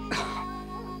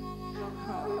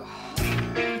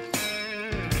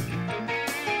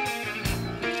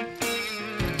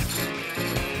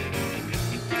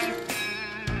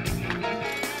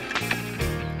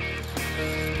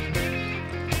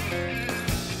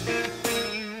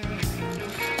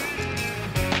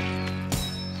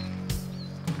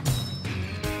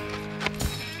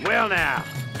 Well now,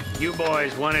 you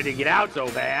boys wanted to get out so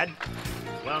bad.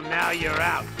 Well, now you're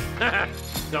out.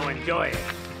 So enjoy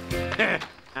it.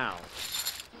 Ow.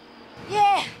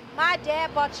 Yeah, my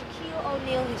dad bought Shaquille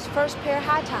O'Neal his first pair of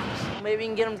high tops. Maybe we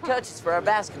can get him coaches for our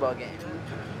basketball game.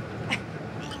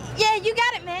 Yeah, you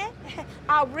got it, man.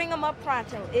 I'll ring them up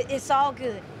pronto. It's all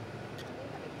good.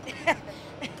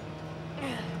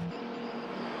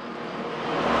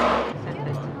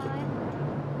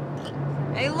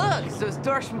 Hey, look, it's those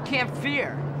doors from Camp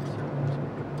Fear.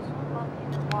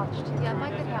 Yeah,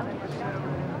 Mike could have it.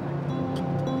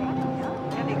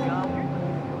 There you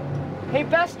go. Hey,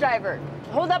 bus driver,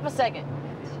 hold up a second.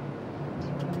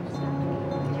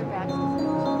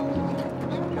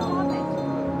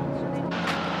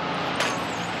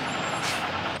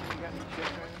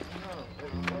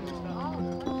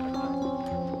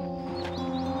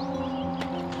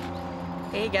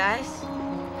 Hey, guys.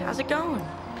 How's it going?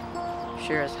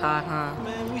 Sure is hot, huh?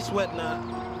 Man, we sweat now.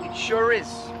 It sure is.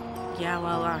 Yeah,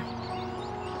 well,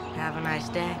 have a nice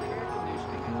day.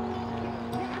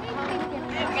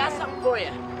 Hey, we got something for you.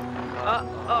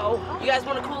 Uh-oh. You guys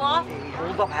want to cool off?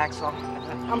 Hold up, Hacksaw.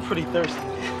 I'm pretty thirsty.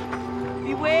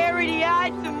 Beware of the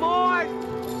eyes of Mort!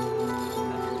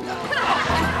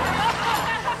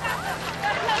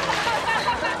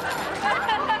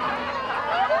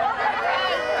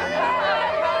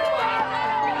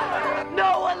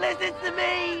 No one listens to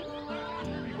me!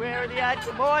 Beware of the eyes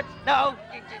of Mort! No!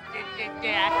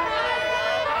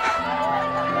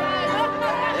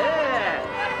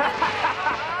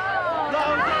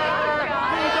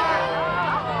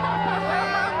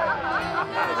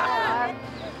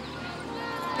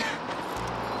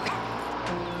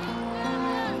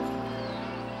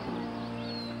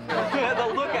 The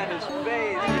look at his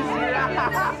face.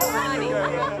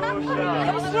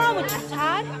 What's wrong with you,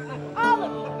 Todd? All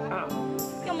of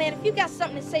you. Yo, man, if you got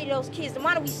something to say to those kids, then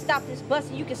why don't we stop this bus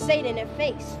and you can say it in their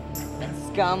face? That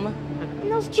scum.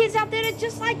 And those kids out there, they're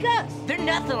just like us. They're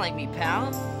nothing like me, pal.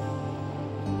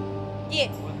 Yeah,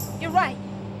 you're right.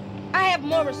 I have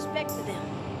more respect for them.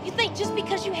 You think just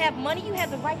because you have money, you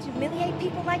have the right to humiliate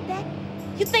people like that?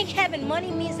 You think having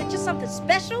money means that you're something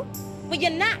special? Well, you're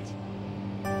not.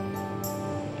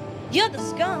 You're the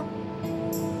scum.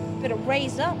 Better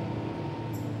raise up.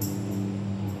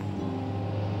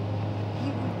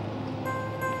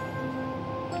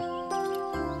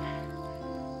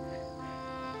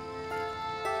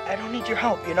 I don't need your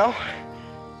help, you know?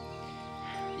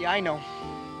 Yeah, I know.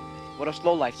 But us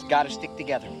lowlifes gotta stick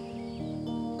together.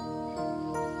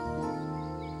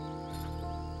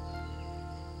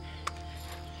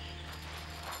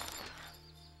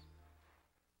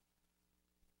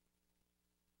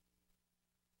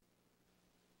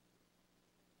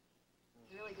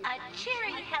 A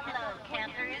cheery hello,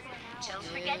 campers. Don't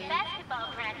forget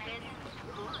basketball practice.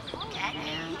 Okay.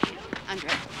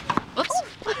 Andre. Oops.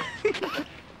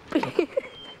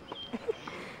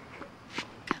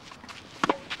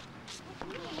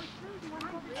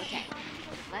 Okay.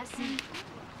 Lesson.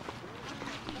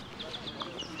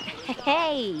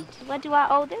 Hey, what do I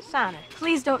owe this honor?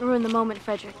 Please don't ruin the moment,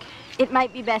 Frederick. It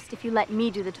might be best if you let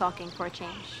me do the talking for a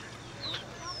change.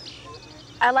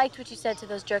 I liked what you said to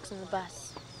those jerks on the bus.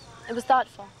 It was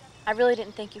thoughtful. I really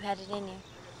didn't think you had it in you.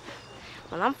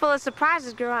 Well, I'm full of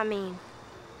surprises, girl. I mean,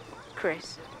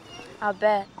 Chris. I'll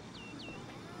bet.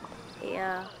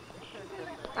 Yeah.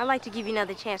 I'd like to give you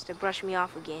another chance to brush me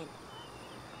off again.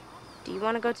 Do you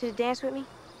want to go to the dance with me?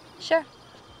 Sure.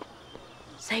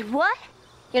 Say what?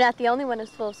 You're not the only one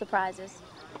who's full of surprises.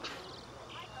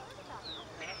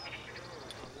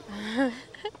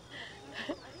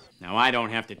 Now, I don't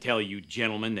have to tell you,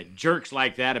 gentlemen, that jerks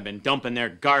like that have been dumping their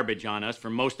garbage on us for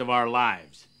most of our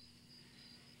lives.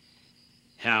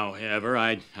 However,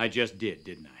 I just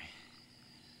didn't I?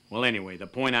 Well, anyway, the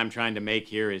point I'm trying to make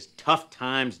here is tough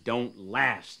times don't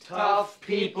last. Tough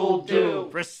people do.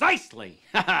 Precisely!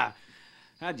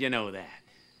 How'd you know that?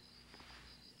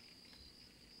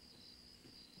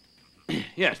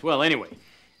 Yes, well, anyway,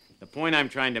 the point I'm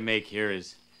trying to make here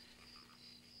is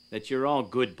that you're all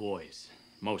good boys,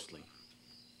 mostly.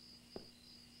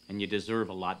 And you deserve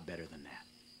a lot better than that.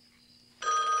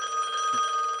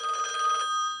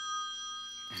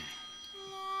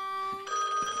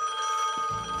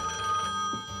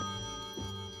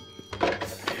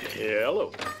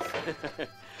 Hello.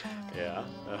 Yeah.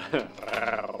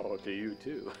 To you,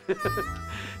 too.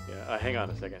 Yeah, hang on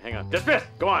a second. Hang on. Dismiss!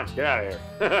 Go on. Get out of here.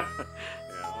 Yeah,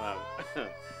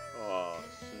 oh,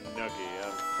 Snooky.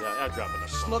 I'm dropping the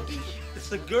phone. Snooky?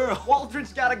 It's a girl.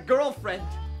 Waldron's got a girlfriend.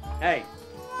 Hey,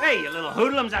 you little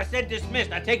hoodlums, I said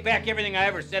dismissed. I take back everything I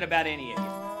ever said about any of you.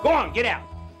 Go on, get out.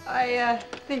 I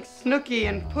think Snooky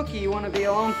and Pookie want to be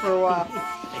alone for a while.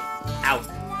 Out.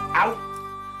 Out.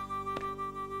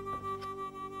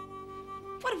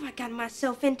 What have I gotten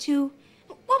myself into?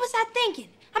 What was I thinking?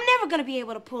 I'm never gonna be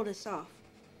able to pull this off.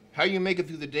 How you make it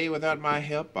through the day without my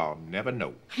help, I'll never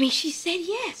know. I mean, she said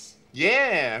yes.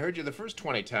 Yeah, I heard you the first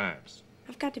 20 times.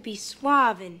 I've got to be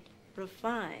suave and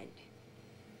refined.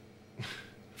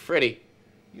 Freddie,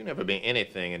 you never be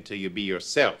anything until you be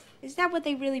yourself. Is that what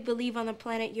they really believe on the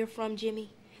planet you're from,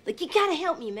 Jimmy? Look, you gotta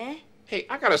help me, man. Hey,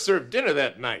 I gotta serve dinner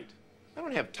that night. I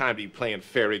don't have time to be playing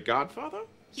fairy godfather.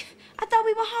 I thought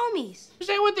we were homies. Is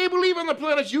that what they believe on the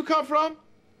planet you come from?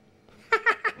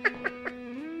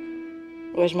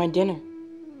 Where's my dinner?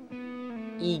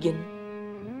 Egan.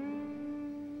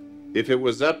 If it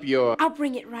was up your... I'll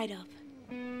bring it right up.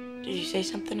 Did you say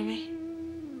something to me?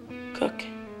 Cook.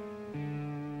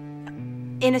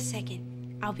 In a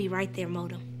second. I'll be right there,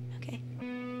 Modem. Okay?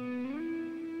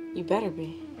 You better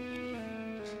be.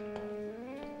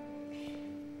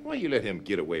 Why you let him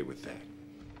get away with that?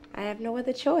 I have no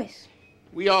other choice.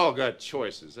 We all got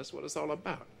choices. That's what it's all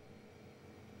about.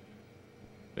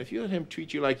 If you let him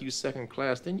treat you like you second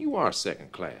class, then you are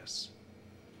second class.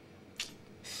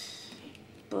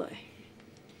 Boy.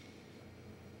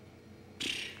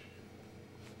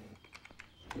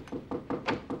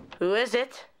 Who is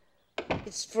it?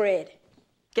 It's Fred.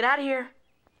 Get out of here.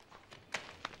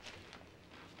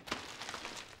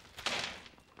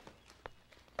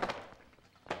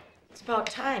 It's about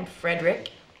time,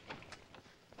 Frederick.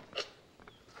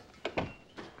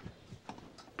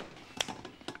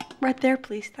 Right there,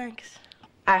 please. Thanks.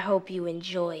 I hope you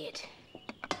enjoy it.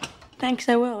 Thanks,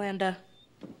 I will, and,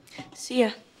 see ya.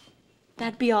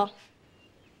 That'd be all.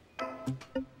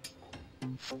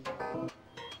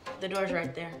 The door's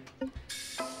right there.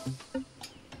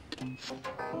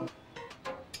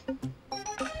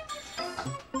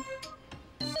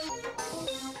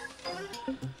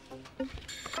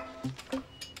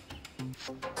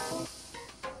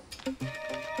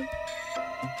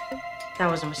 That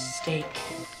was a mistake.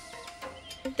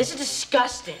 This is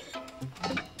disgusting.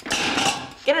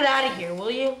 Get it out of here, will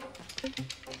you?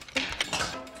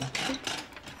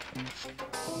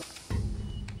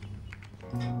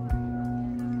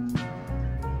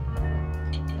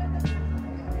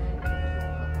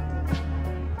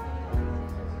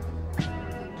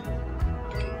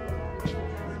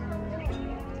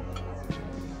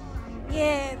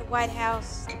 Yeah, the White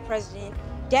House, the president.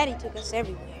 Daddy took us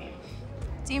everywhere.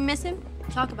 Do you miss him?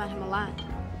 Talk about him a lot.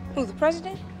 Who, the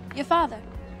president? Your father.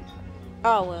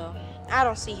 Oh, well, I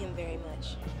don't see him very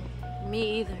much.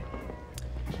 Me either.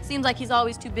 Seems like he's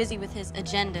always too busy with his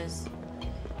agendas.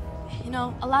 You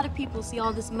know, a lot of people see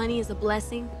all this money as a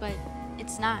blessing, but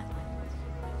it's not.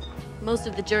 Most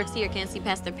of the jerks here can't see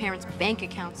past their parents' bank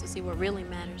accounts to see what really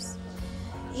matters.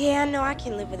 Yeah, I know I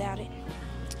can live without it.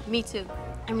 Me too.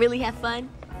 And really have fun,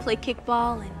 play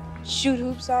kickball, and shoot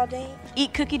hoops all day,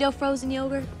 eat cookie dough frozen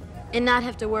yogurt, and not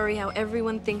have to worry how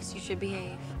everyone thinks you should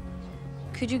behave.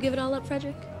 Could you give it all up,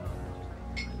 Frederick?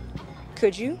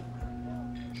 Could you?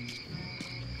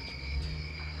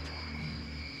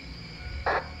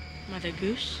 Mother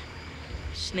Goose,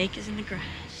 snake is in the grass.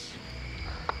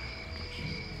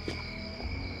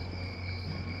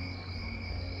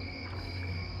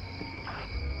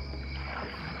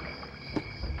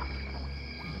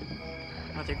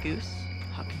 Mother Goose,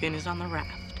 Huck Finn is on the raft.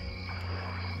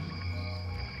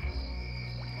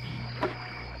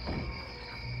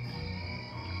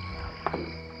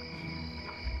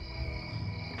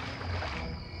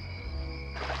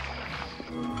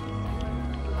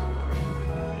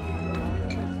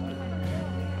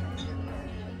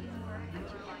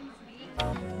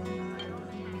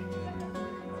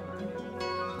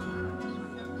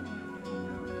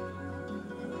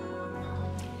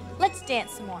 Let's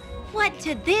dance some more. What,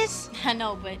 to this? I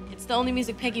know, but it's the only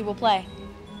music Peggy will play.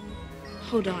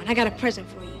 Hold on, I got a present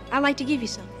for you. I'd like to give you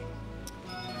something.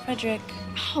 Frederick.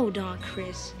 Hold on,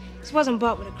 Chris. This wasn't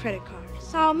bought with a credit card.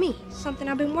 It's all me. Something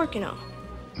I've been working on.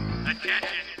 Attention,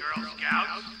 Girl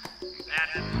Scouts.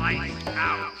 That's lights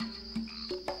out.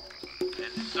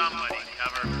 And somebody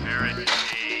cover Ferret's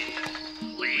face,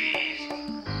 please.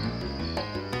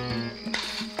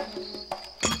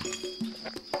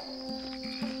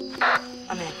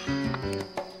 I'm in.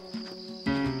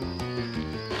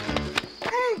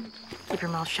 Keep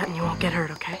your mouth shut and you won't get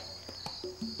hurt, okay?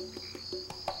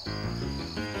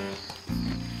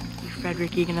 You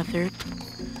Frederick Egan III,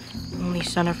 only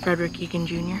son of Frederick Egan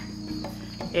Jr.,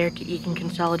 heir to Egan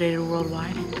Consolidated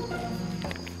Worldwide.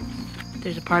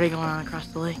 There's a party going on across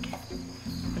the lake,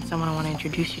 and someone I want to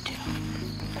introduce you to.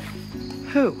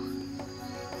 Who?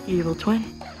 Evil twin,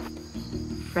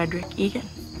 Frederick Egan.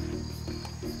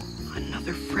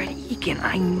 Another Fred Egan,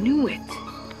 I knew it.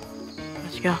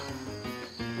 Let's go.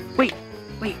 Wait.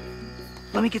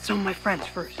 Let me get some of my friends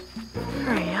first.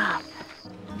 Hurry up.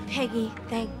 Peggy,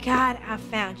 thank God I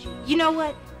found you. You know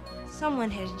what? Someone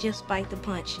has just spiked the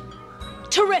punch.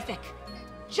 Terrific.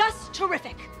 Just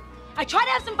terrific. I try to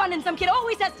have some fun and some kid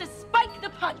always has to spike the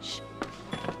punch.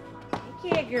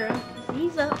 Take care, girl.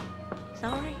 Ease up. It's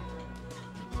all right.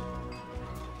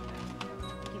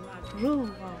 Get my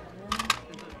groove on.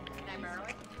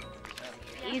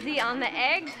 Easy on the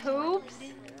eggs, Hoops.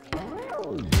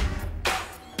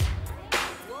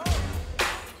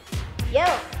 Yo,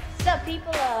 what's up,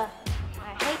 people?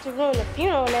 I hate to ruin the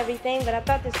funeral and everything, but I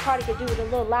thought this party could do with a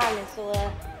little liveness,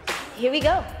 so, here we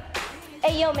go.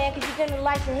 Hey, yo, man, could you dim the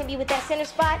lights and hit me with that center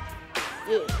spot?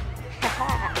 Yeah.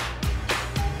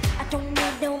 I don't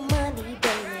need no money,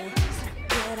 baby. It's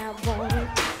not what I want.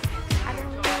 I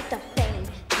don't need the fame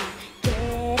to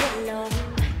get along.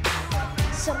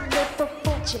 Some little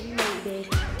fortune, maybe.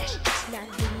 That's just not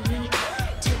me.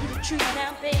 Tell you the truth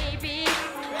now, baby.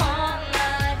 All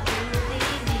I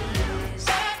really need is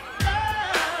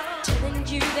telling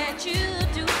you that you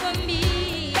do for me.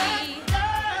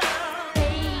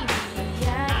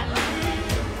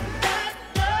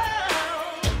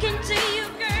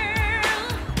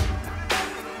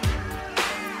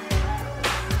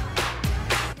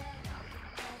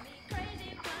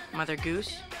 Mother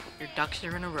Goose, your ducks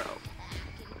are in a row.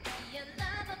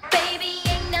 Baby,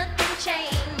 ain't nothing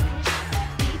changed.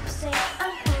 People say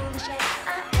I'm foolish and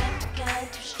I act kind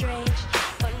of strange.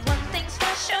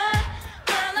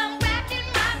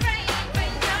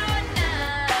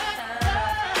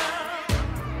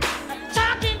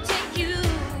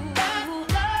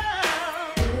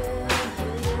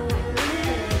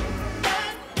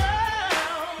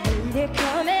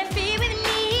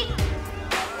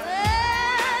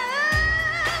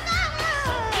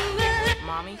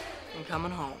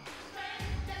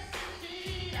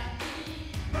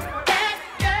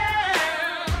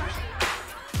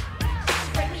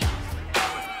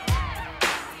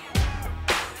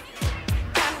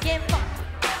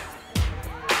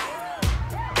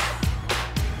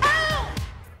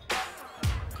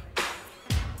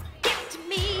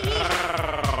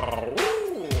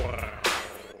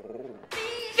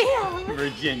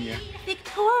 Virginia.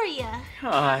 Victoria.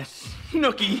 Ah,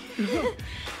 Snooky.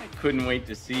 I couldn't wait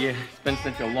to see you. Spent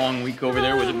such a long week over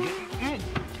there with him. Give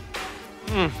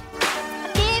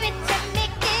it to me,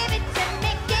 give it to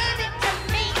me, give it to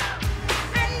me.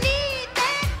 I need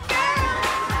that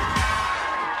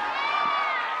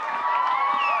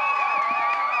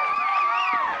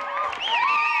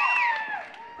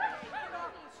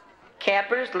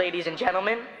Campers, ladies and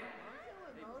gentlemen,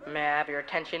 may I have your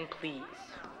attention, please?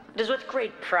 It is with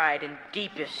great pride and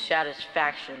deepest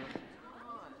satisfaction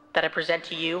that I present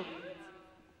to you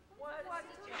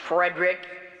Frederick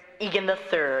Egan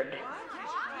III.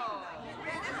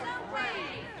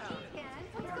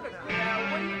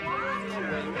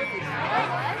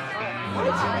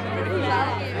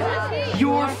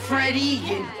 You're Freddie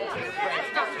Egan.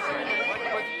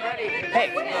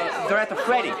 Hey, they're at the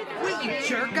Freddie. Wait, you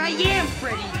jerk! I am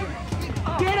Freddie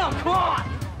Egan. Get him! Come on!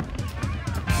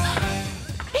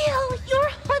 Bill, your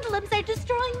hoodlums are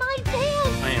destroying my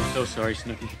van. I am so sorry,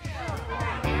 Snooky.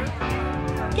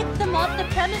 Get them off the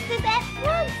premises at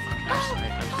once.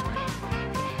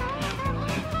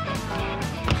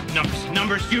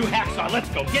 Numbers, you hacksaw. Let's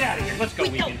go. Get out of here. Let's go,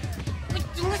 Egan.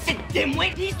 Listen,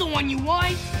 dimwit, he's the one you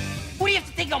want. What, do you have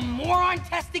to take a moron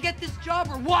test to get this job,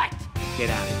 or what? Get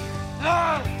out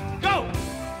of here. Go!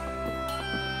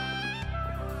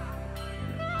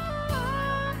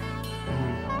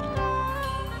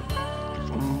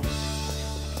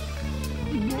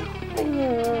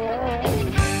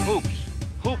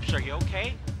 Hoops, are you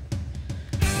okay?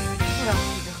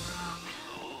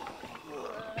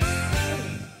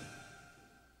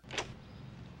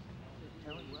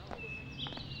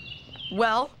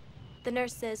 Well? The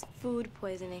nurse says food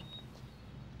poisoning.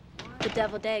 The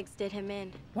deviled eggs did him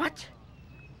in. What?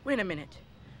 Wait a minute.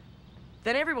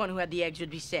 Then everyone who had the eggs would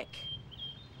be sick.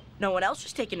 No one else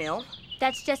was taken ill.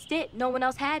 That's just it. No one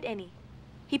else had any.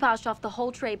 He polished off the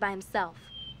whole tray by himself.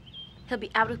 He'll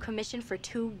be out of commission for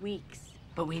 2 weeks.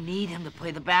 But we need him to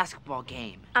play the basketball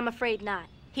game. I'm afraid not.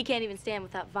 He can't even stand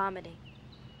without vomiting.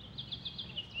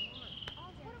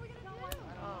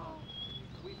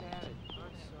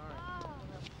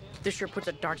 This sure puts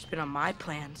a dark spin on my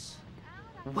plans.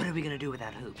 What are we gonna do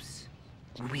without hoops?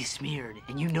 We smeared,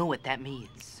 and you know what that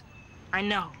means. I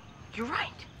know. You're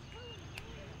right.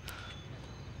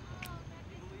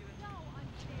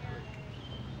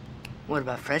 What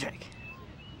about Frederick?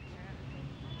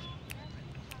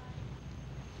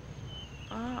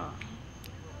 Oh.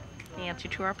 The answer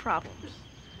to our problems.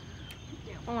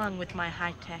 Along with my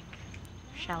high-tech,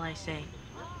 shall I say,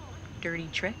 dirty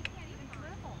trick.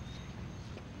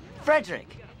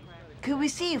 Frederick, could we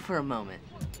see you for a moment?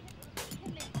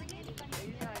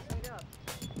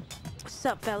 What's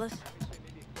up, fellas?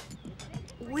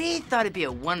 We thought it'd be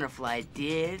a wonderful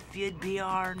idea if you'd be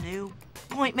our new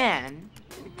point man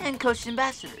and coach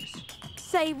ambassadors.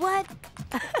 Say what?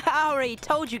 I already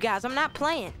told you guys, I'm not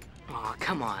playing. Oh,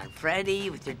 come on, Freddie,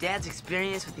 with your dad's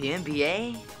experience with the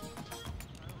NBA?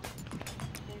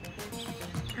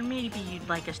 Or maybe you'd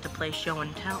like us to play show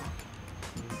and tell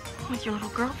with your little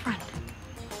girlfriend.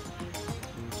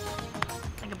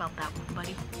 Think about that one,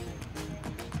 buddy.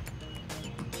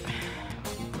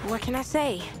 What can I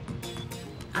say?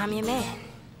 I'm your man.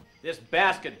 This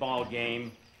basketball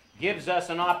game gives us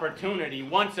an opportunity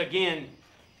once again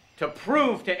to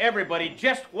prove to everybody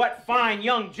just what fine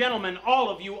young gentlemen all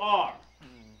of you are.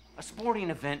 A sporting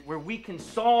event where we can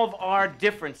solve our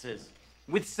differences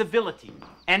with civility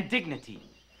and dignity,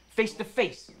 face to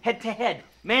face, head to head,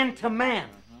 man to man.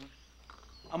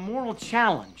 A moral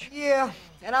challenge. Yeah,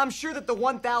 and I'm sure that the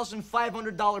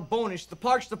 $1,500 bonus the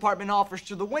Parks Department offers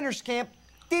to the winners camp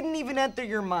didn't even enter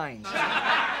your mind.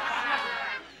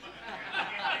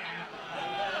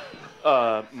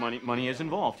 Money is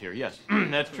involved here, yes.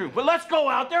 That's true. But let's go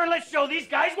out there and let's show these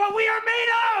guys what we are made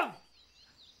of!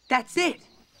 That's it.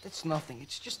 That's nothing.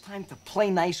 It's just time to play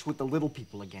nice with the little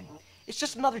people again. It's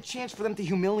just another chance for them to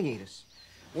humiliate us.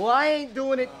 Well, I ain't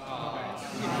doing it.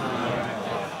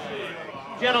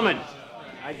 Gentlemen,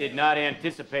 I did not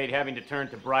anticipate having to turn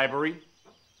to bribery.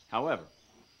 However,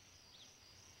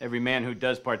 every man who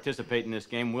does participate in this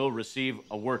game will receive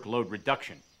a workload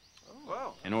reduction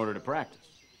in order to practice.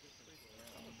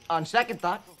 On second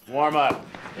thought. Warm up.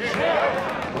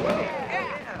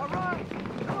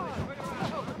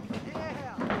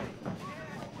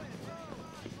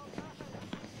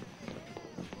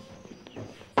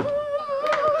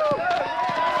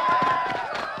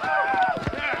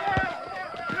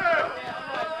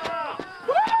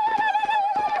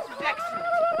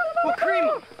 Well, Cream,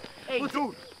 hey,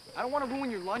 dude, I don't want to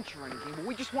ruin your lunch or anything, but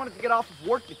we just wanted to get off of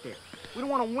work today. We don't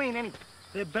want to win anything.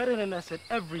 They're better than us at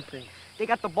everything. They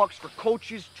got the bucks for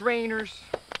coaches, trainers.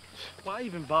 Why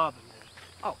even bother, man?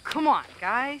 Oh, come on,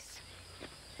 guys.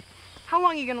 How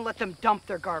long are you gonna let them dump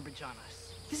their garbage on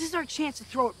us? This is our chance to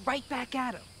throw it right back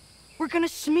at them. We're gonna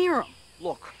smear them.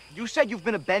 Look, you said you've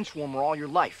been a bench warmer all your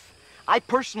life. I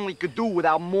personally could do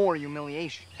without more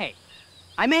humiliation. Hey,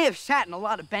 I may have sat in a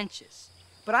lot of benches,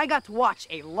 but I got to watch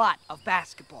a lot of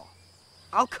basketball.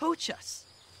 I'll coach us.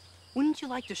 Wouldn't you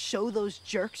like to show those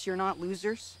jerks you're not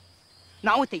losers?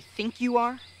 Not what they think you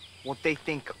are? What they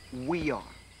think we are.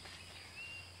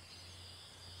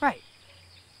 Right.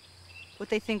 What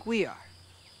they think we are.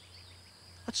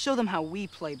 Let's show them how we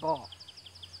play ball.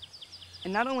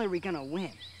 And not only are we gonna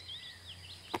win,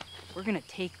 we're gonna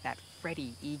take that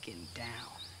Freddie Egan down.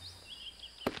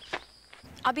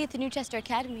 I'll be at the Newchester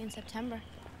Academy in September.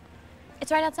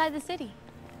 It's right outside the city.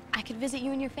 I could visit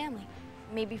you and your family,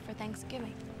 maybe for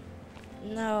Thanksgiving.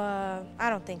 No, I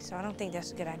don't think so. I don't think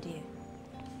that's a good idea.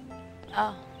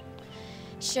 Oh,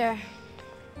 sure.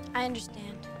 I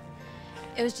understand.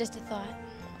 It was just a thought.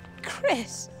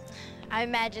 Chris! I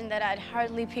imagined that I'd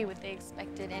hardly be what they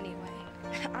expected anyway.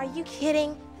 Are you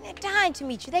kidding? They're dying to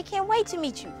meet you. They can't wait to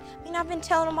meet you. I mean, I've been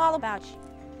telling them all about you.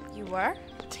 You were?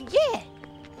 Yeah.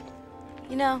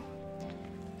 You know,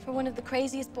 for one of the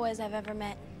craziest boys I've ever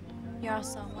met, you're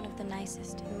also one of the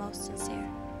nicest and most sincere.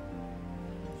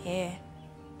 Yeah.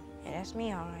 Yeah, that's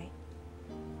me, all right.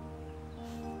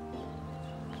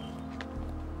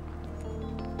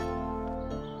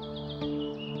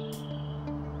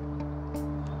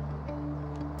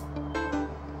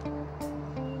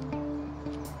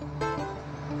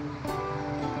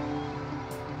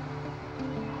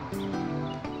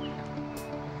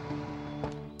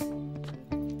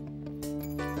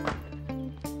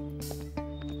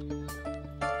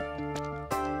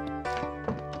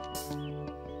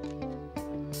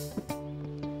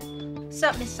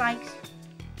 What's up, Miss Sykes?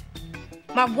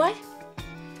 My what?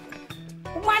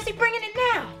 Well, why is he bringing it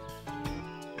now?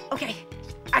 Okay,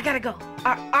 I gotta go.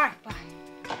 All right, bye.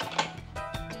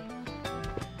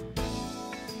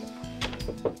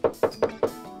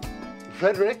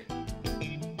 Frederick?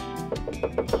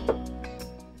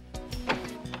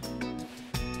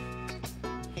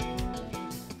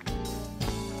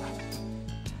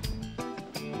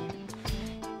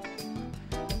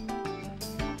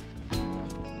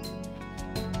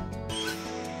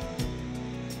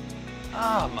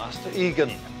 Ah, Master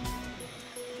Egan.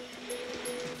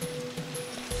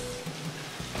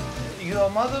 Your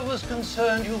mother was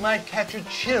concerned you might catch a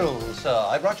chill, sir.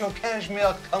 I brought your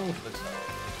cashmere comforter.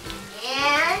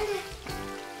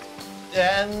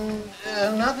 And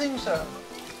nothing, sir.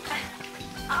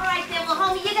 All right, then. Well,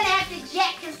 homie, you're gonna have to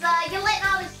jet, because you're letting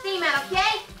all this steam out,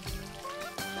 okay?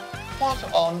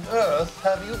 What on earth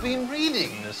have you been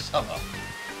reading this summer?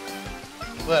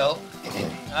 Well,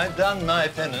 I've done my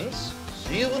penance.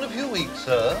 See you in a few weeks,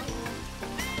 sir.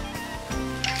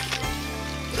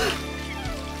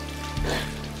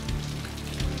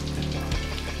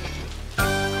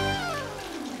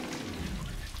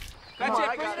 That's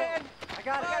it, bring it in. I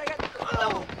got it.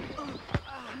 Oh.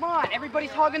 Come on,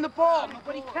 everybody's hogging the ball.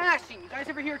 Nobody's passing. You guys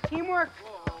ever hear teamwork?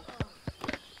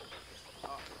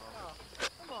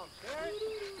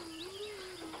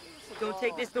 Don't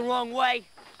take this the wrong way,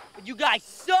 but you guys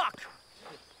suck.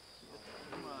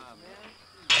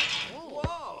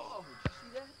 Whoa!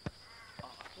 Did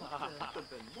you see that? Put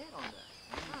the net on that.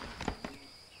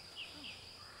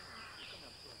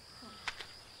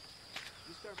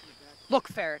 Look,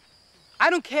 Ferret, I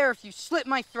don't care if you slit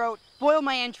my throat, boil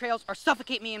my entrails, or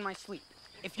suffocate me in my sleep.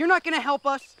 If you're not gonna help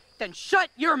us, then shut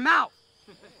your mouth.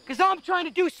 Because I'm trying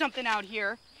to do something out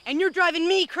here, and you're driving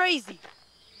me crazy.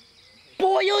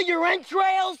 Boil your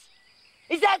entrails?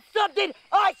 Is that something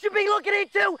I should be looking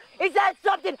into? Is that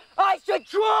something I should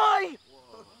try?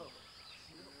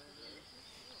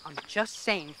 I'm just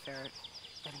saying, Ferret,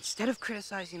 that instead of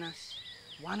criticizing us,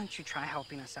 why don't you try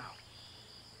helping us out?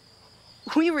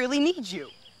 We really need you.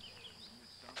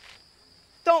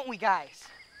 Don't we, guys?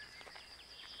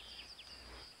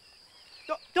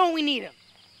 Don't we need him?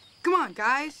 Come on,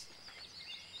 guys.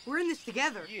 We're in this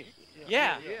together.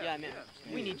 Yeah, man.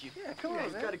 We need you. Yeah, come on,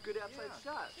 he's got a good outside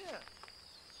shot. Yeah.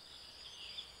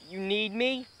 You need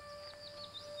me?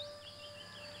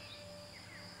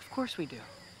 Of course we do.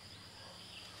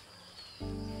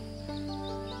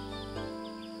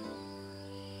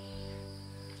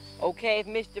 Okay, if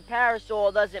Mr.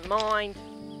 Parasol doesn't mind.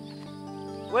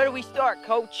 Where do we start,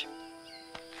 Coach?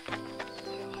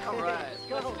 All right,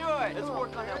 let's do it. Let's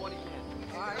work on that one again.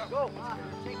 All right, go.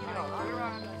 Take it out. All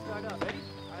right, start up. Ready?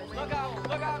 Look out,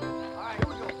 look out. All right, here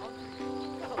we go.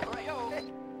 All right, yo.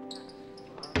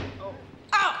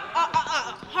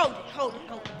 Oh, hold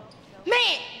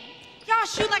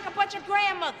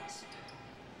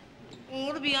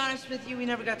to be honest with you, we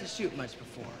never got to shoot much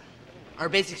before. Our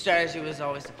basic strategy was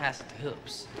always to pass it to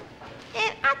hoops.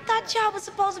 And I thought y'all was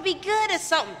supposed to be good at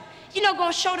something. You know,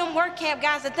 gonna show them work camp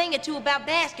guys a thing or two about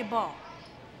basketball.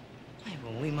 Hey,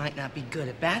 well, we might not be good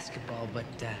at basketball, but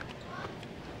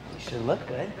we should look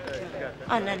good.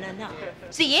 Oh, no.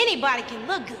 See, anybody can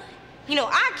look good. You know,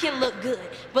 I can look good,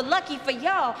 but lucky for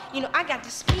y'all, you know, I got the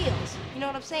skills. You know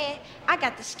what I'm saying? I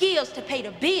got the skills to pay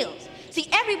the bills. See,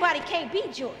 everybody can't be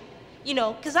Jordan, you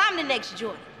know, because I'm the next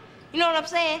Jordan. You know what I'm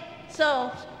saying?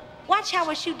 So, watch how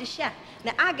I shoot the shot.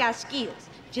 Now, I got skills.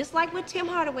 Just like what Tim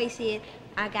Hardaway said,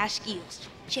 I got skills.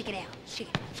 Check it out. Check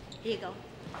it out. Here you go.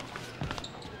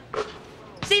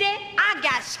 See that? I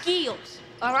got skills,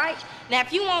 all right? Now,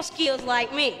 if you want skills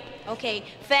like me, okay,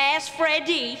 Fast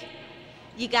Freddie,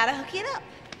 you gotta hook it up.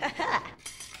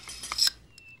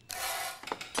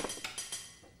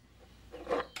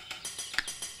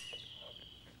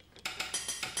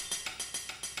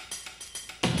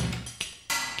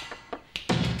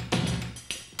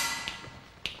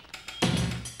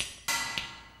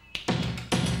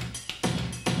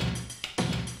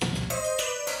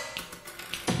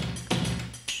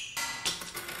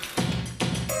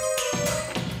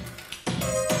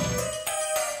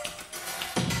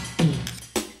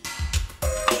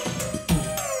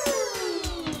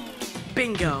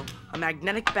 Bingo, a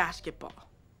magnetic basketball.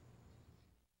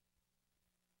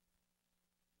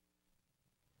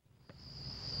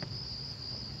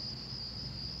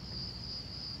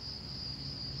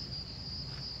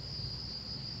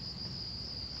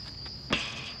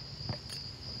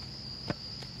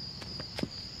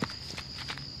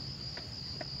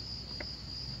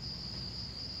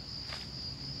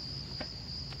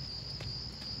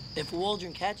 If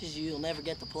Waldron catches you, you'll never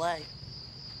get to play.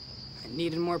 I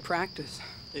needed more practice.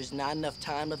 There's not enough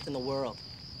time left in the world.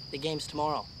 The game's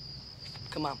tomorrow.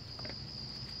 Come on.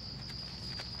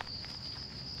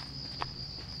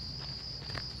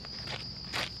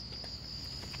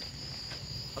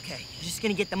 Okay, you're just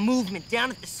gonna get the movement down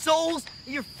at the soles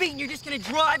of your feet, and you're just gonna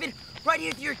drive it right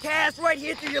here through your calves, right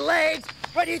here through your legs,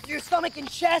 right here through your stomach and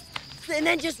chest. And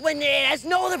then just when it has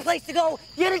no other place to go,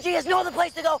 the energy has no other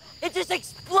place to go, it just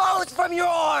explodes from your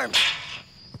arms.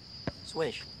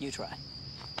 Swish, you try.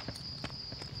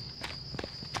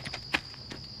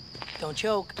 Don't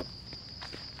choke.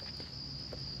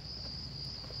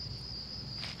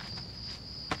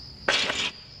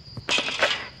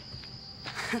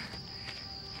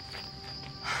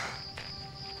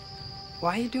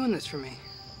 Why are you doing this for me?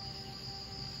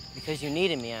 Because you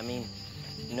needed me. I mean,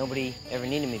 nobody ever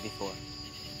needed me before.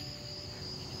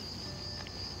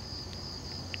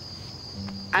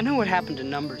 I know what happened to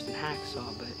Numbers and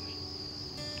Hacksaw, but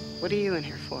what are you in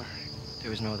here for? There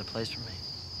was no other place for me.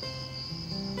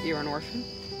 You're an orphan?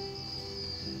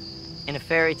 In a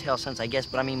fairy tale sense, I guess,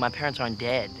 but I mean, my parents aren't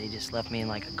dead. They just left me in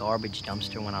like a garbage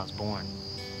dumpster when I was born.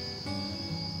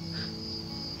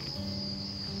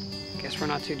 Guess we're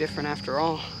not too different after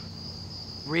all.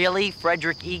 Really?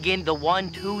 Frederick Egan, the 1,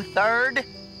 2, 3rd?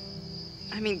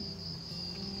 I mean,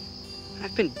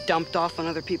 I've been dumped off on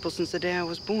other people since the day I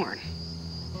was born.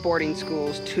 Boarding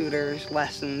schools, tutors,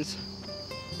 lessons.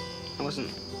 I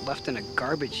wasn't left in a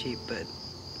garbage heap, but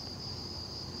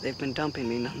they've been dumping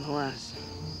me nonetheless.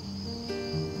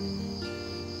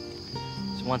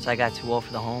 So once I got too old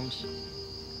for the homes,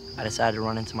 I decided to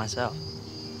run into myself.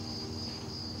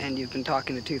 And you've been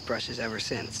talking to toothbrushes ever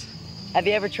since. Have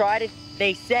you ever tried it?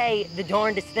 They say the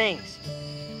darndest things.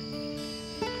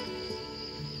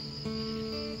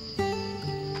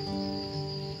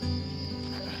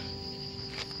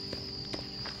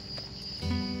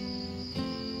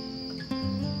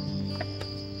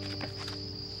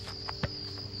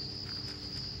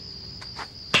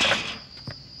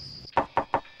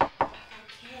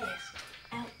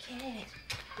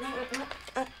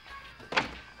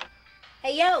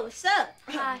 Hey, yo, what's up?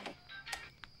 Hi.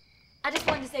 I just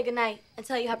wanted to say goodnight and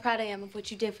tell you how proud I am of what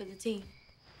you did for the team.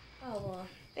 Oh, well,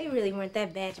 they really weren't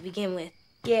that bad to begin with.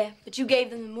 Yeah, but you gave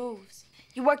them the moves.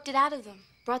 You worked it out of them,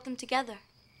 brought them together.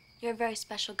 You're a very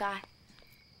special guy.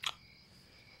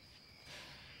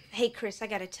 Hey, Chris, I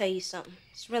gotta tell you something.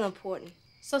 It's real important.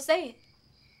 So say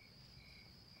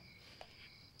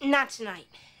it. Not tonight.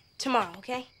 Tomorrow,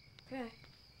 okay? Okay.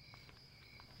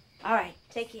 All right,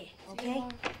 take care, okay?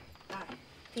 All right,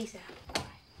 peace out.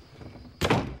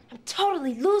 I'm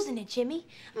totally losing it, Jimmy.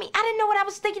 I mean, I didn't know what I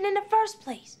was thinking in the first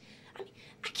place. I mean,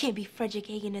 I can't be Frederick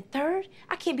Egan III.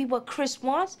 I can't be what Chris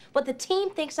wants, what the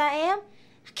team thinks I am.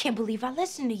 I can't believe I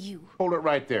listened to you. Hold it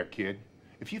right there, kid.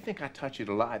 If you think I touch you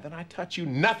to lie, then I touch you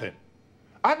nothing.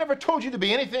 I never told you to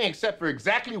be anything except for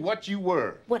exactly what you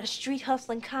were. What, a street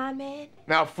hustling con man?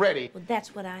 Now, Freddie. Well,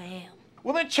 that's what I am.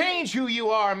 Well, then change who you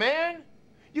are, man.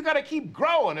 You gotta keep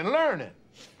growing and learning.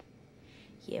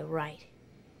 Yeah, right.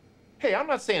 Hey, I'm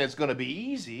not saying it's gonna be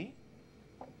easy.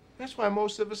 That's why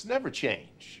most of us never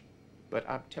change. But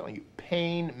I'm telling you,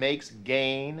 pain makes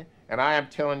gain, and I am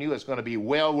telling you it's gonna be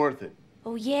well worth it.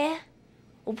 Oh, yeah?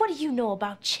 Well, what do you know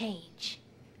about change?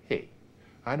 Hey,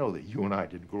 I know that you and I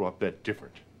didn't grow up that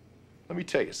different. Let me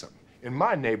tell you something. In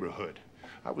my neighborhood,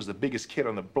 I was the biggest kid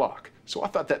on the block, so I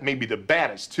thought that made me the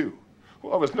baddest, too.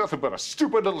 Well, I was nothing but a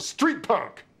stupid little street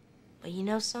punk. But you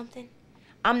know something?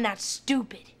 I'm not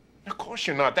stupid. Of course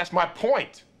you're not. That's my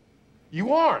point.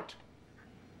 You aren't.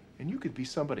 And you could be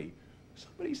somebody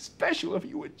special if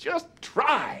you would just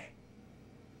try.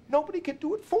 Nobody can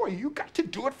do it for you. You got to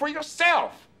do it for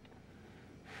yourself.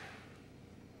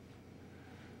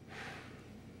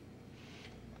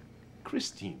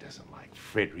 Christine doesn't like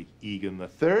Frederick Egan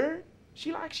III.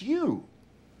 She likes you.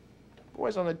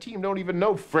 Boys on the team don't even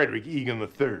know Frederick Egan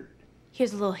III.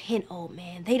 Here's a little hint, old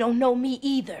man. They don't know me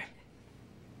either.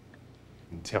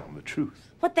 And tell them the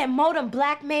truth. What, that Modem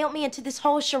blackmailed me into this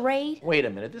whole charade? Wait a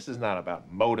minute. This is not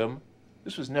about Modem.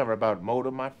 This was never about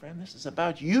Modem, my friend. This is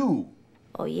about you.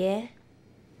 Oh, yeah?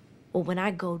 Well, when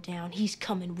I go down, he's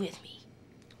coming with me.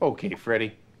 Okay,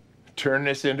 Freddie. Turn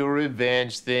this into a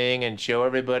revenge thing and show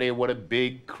everybody what a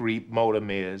big creep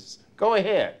Modem is. Go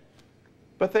ahead.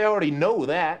 But they already know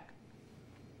that.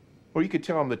 Or you could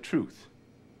tell them the truth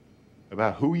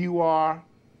about who you are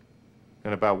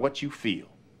and about what you feel.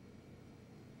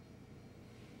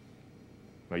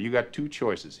 Now, you got two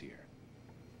choices here.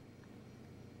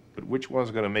 But which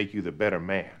one's going to make you the better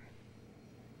man?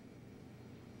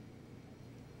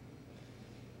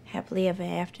 Happily ever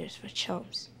after is for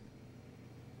chumps.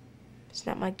 It's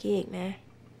not my gig, man.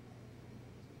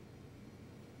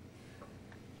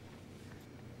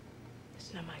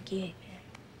 It's not my gig, man.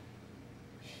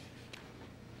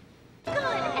 Good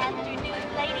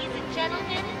afternoon, ladies and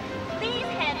gentlemen. Please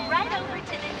head right over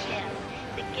to the gym.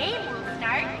 The game will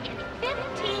start in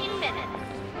 15 minutes.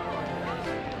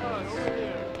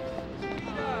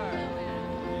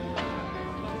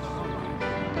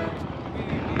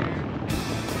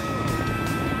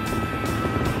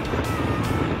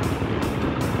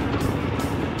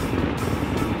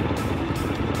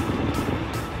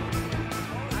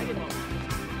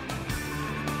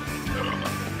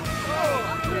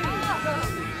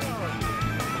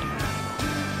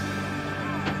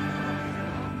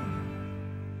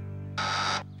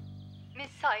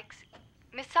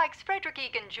 Miss Sykes, Frederick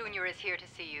Egan Jr. is here to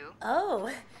see you. Oh,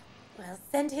 well,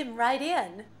 send him right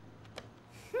in.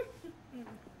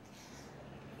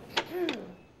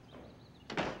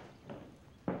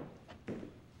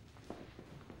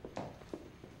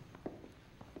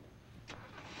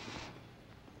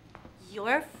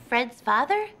 You're Fred's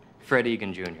father? Fred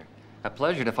Egan Jr. A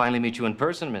pleasure to finally meet you in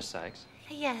person, Miss Sykes.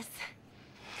 Yes.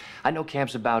 I know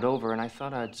camp's about over, and I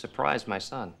thought I'd surprise my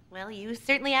son. Well, you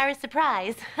certainly are a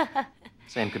surprise.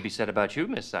 Same could be said about you,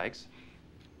 Miss Sykes.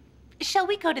 Shall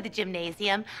we go to the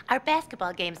gymnasium? Our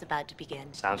basketball game's about to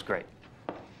begin. Sounds great.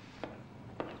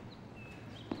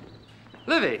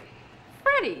 Livy!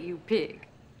 Freddie, you pig.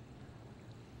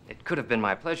 It could have been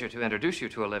my pleasure to introduce you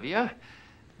to Olivia,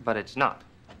 but it's not.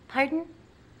 Pardon?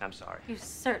 I'm sorry. You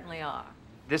certainly are.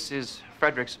 This is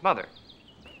Frederick's mother.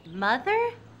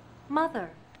 Mother? Mother.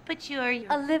 But you're...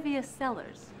 Olivia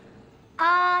Sellers.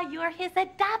 Ah, you're his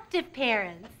adoptive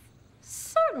parents.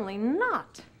 Certainly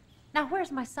not. Now,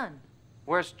 where's my son?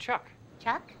 Where's Chuck?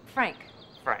 Chuck? Frank.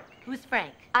 Frank. Who's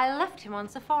Frank? I left him on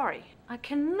safari. I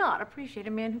cannot appreciate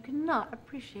a man who cannot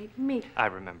appreciate me. I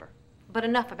remember. But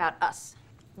enough about us.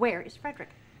 Where is Frederick?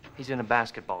 He's in a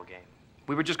basketball game.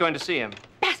 We were just going to see him.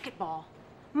 Basketball?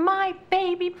 My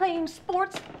baby playing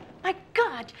sports? My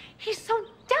God, he's so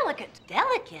delicate.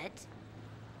 Delicate?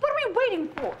 What are we waiting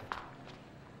for?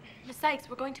 Miss Sykes,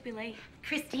 we're going to be late.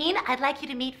 Christine, I'd like you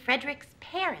to meet Frederick's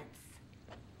parents.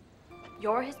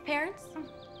 You're his parents?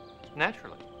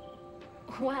 Naturally.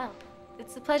 Well,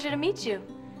 it's a pleasure to meet you.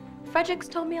 Frederick's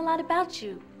told me a lot about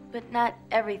you, but not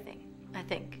everything, I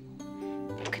think.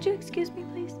 Could you excuse me,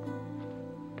 please?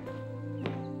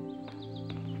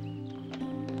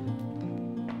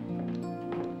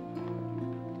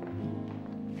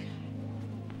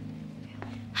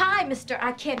 Hi, mister.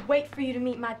 I can't wait for you to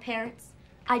meet my parents.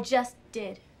 I just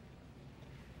did.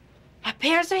 My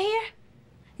parents are here?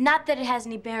 Not that it has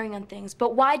any bearing on things,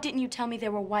 but why didn't you tell me they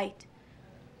were white?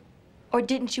 Or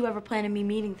didn't you ever plan on me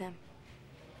meeting them?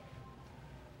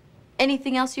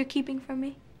 Anything else you're keeping from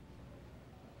me?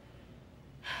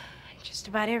 Just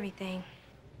about everything.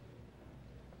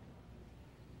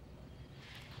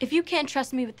 If you can't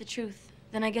trust me with the truth,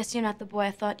 then I guess you're not the boy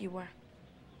I thought you were.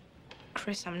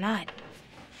 Chris, I'm not.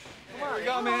 Come on,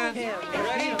 go, man. Ready?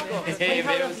 Hey,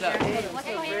 baby, what's up? What's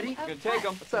up, Freddie? Good, take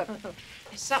him. What's up?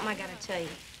 There's something I gotta tell you.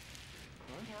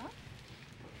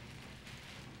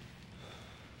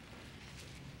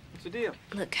 What's the deal?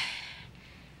 Look,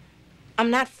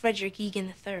 I'm not Frederick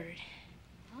Egan III.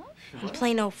 I'm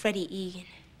plain old Freddie Egan.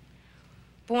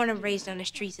 Born and raised on the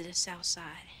streets of the South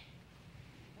Side.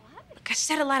 Look, I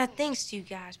said a lot of things to you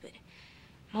guys, but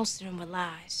most of them were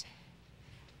lies.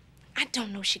 I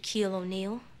don't know Shaquille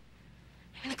O'Neal.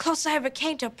 I mean, the closest I ever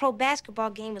came to a pro basketball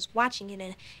game was watching it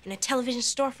in a television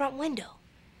storefront window.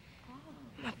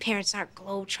 My parents aren't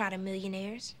globe-trotter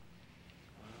millionaires.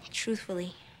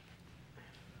 Truthfully,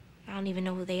 I don't even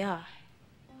know who they are.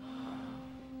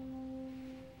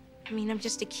 I mean, I'm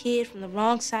just a kid from the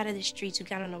wrong side of the streets who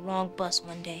got on the wrong bus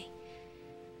one day.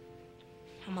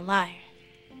 I'm a liar.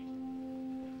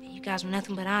 And you guys were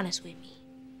nothing but honest with me.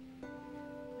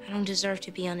 I don't deserve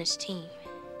to be on this team.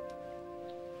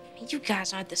 I mean, you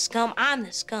guys aren't the scum, I'm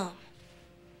the scum.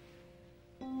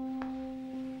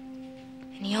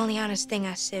 And the only honest thing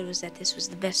I said was that this was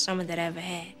the best summer that I ever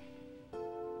had.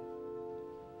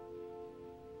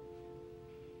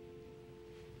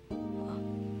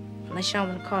 Unless y'all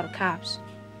want to call the cops,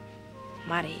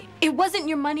 I'm out of here. It wasn't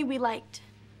your money we liked.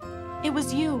 It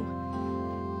was you.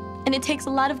 And it takes a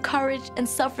lot of courage and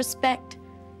self-respect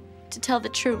to tell the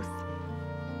truth.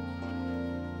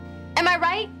 Am I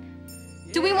right?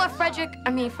 Yeah. Do we want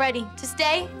Freddie, to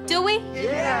stay? Do we?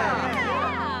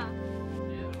 Yeah.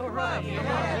 All right.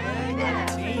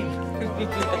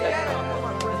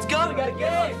 Let's go. We got a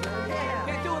game.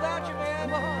 Can't do without you, man.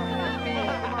 Come on.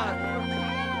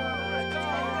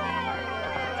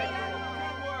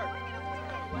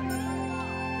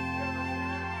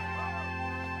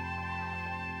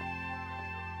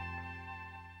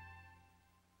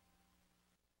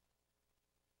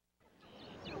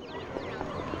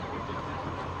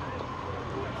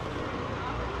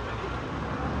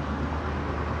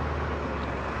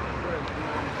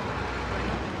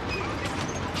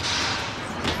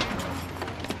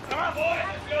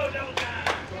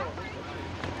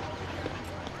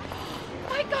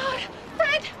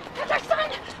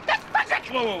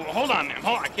 Whoa, hold on, ma'am.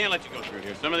 I can't let you go through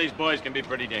here. Some of these boys can be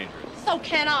pretty dangerous. So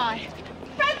can I.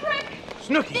 Frederick!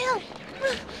 Snooky!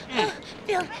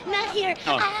 Bill, not here.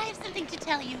 Oh. I have something to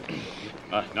tell you.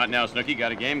 Not now, Snooky.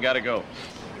 Got a game, gotta go.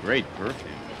 Great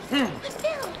perfume. Bill!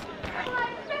 My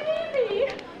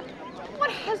baby!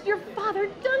 What has your father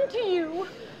done to you?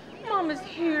 Mama's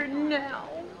here now.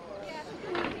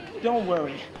 Don't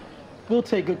worry. We'll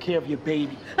take good care of your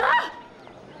baby. Ah!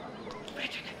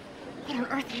 What on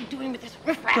earth are you doing with this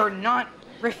riffraff? They're not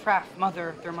riffraff,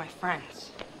 Mother. They're my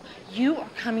friends. You are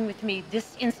coming with me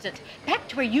this instant, back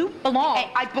to where you belong. Hey,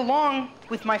 I belong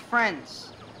with my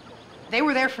friends. They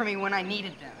were there for me when I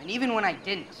needed them, and even when I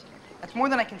didn't. That's more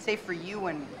than I can say for you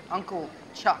and Uncle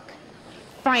Chuck.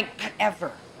 Frank.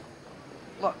 Whatever.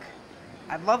 Look,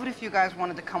 I'd love it if you guys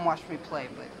wanted to come watch me play,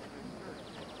 but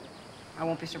I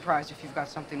won't be surprised if you've got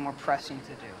something more pressing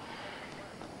to do.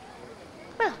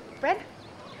 Well, Fred,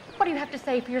 what do you have to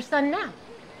say for your son now?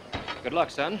 Good luck,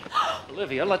 son.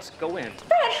 Olivia, let's go in.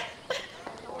 Fred!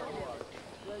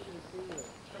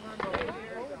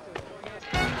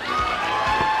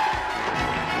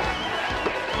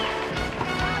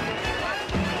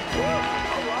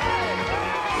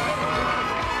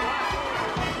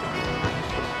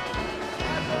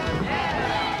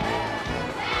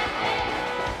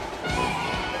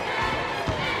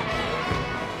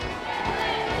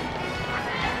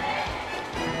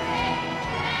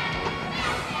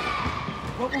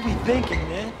 What were we thinking,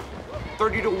 man?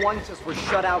 30-1 says we're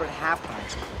shut out at halftime.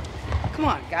 Come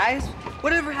on, guys.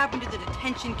 Whatever happened to the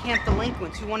detention camp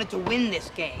delinquents who wanted to win this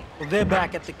game? Well, they're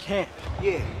back at the camp.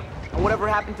 Yeah. And whatever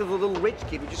happened to the little rich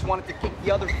kid who just wanted to kick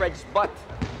the other Fred's butt?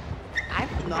 I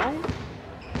don't know.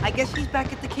 I guess he's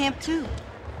back at the camp, too.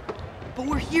 But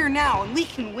we're here now, and we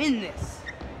can win this.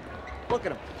 Look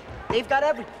at them. They've got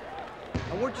everything.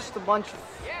 And we're just a bunch of...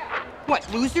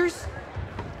 What, losers?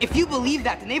 If you believe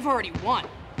that, then they've already won.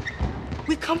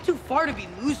 We've come too far to be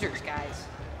losers, guys.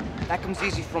 That comes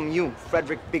easy from you,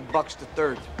 Frederick Big Bucks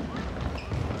III.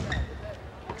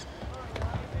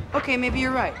 Okay, maybe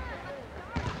you're right.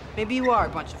 Maybe you are a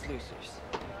bunch of losers.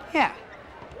 Yeah,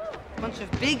 a bunch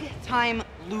of big-time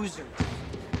losers.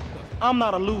 I'm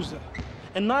not a loser,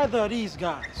 and neither are these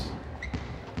guys.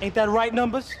 Ain't that right,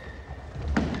 Numbers?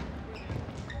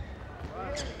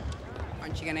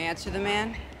 Aren't you gonna answer the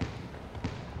man?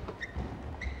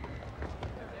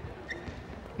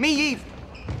 Me, Eve.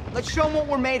 Let's show them what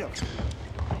we're made of.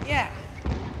 Yeah.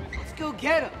 go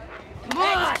get him. Come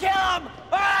on. Let's kill him!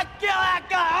 All right, kill that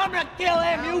guy! I'm gonna kill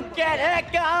him! You get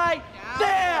that guy!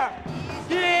 There!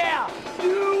 Yeah!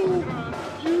 You!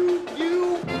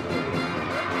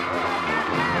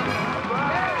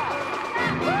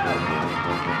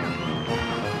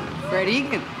 Freddie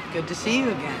Egan, good to see you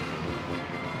again.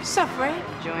 What's up, Fred?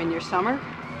 Enjoying your summer?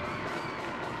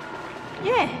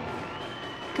 Yeah.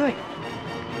 Good.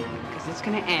 Because it's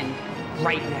gonna end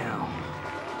right now.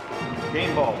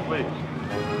 Game ball, please.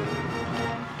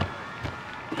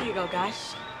 Here you go,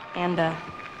 guys. And,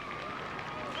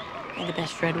 may the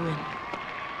best Fred win.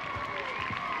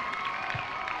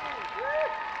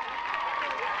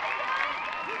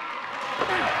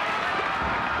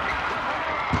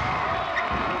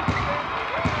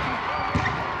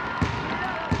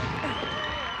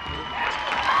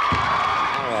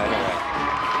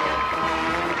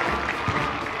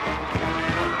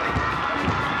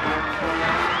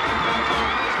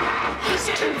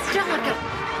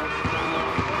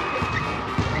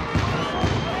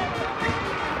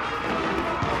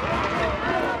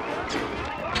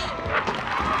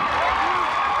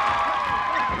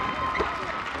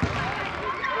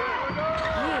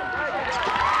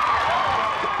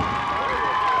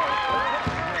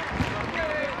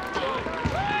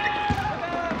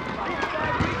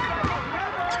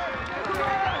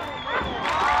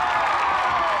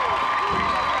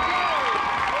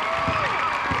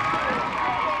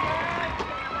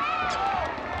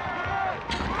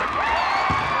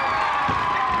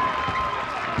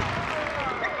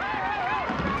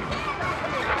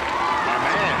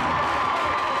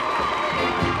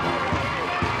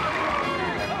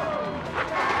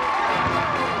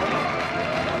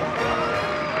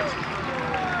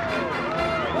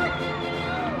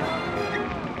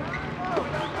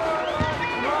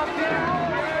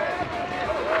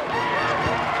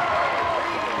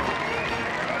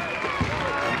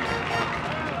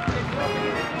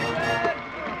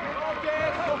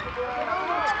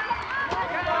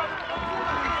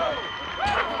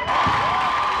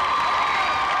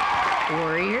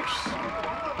 Warriors,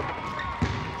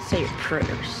 say your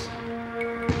prayers.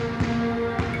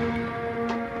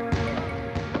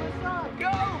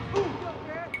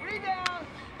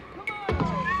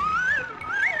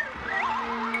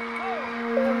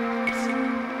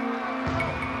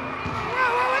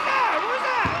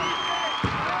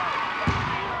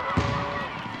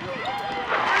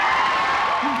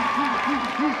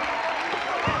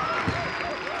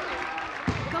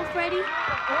 Go, Freddie.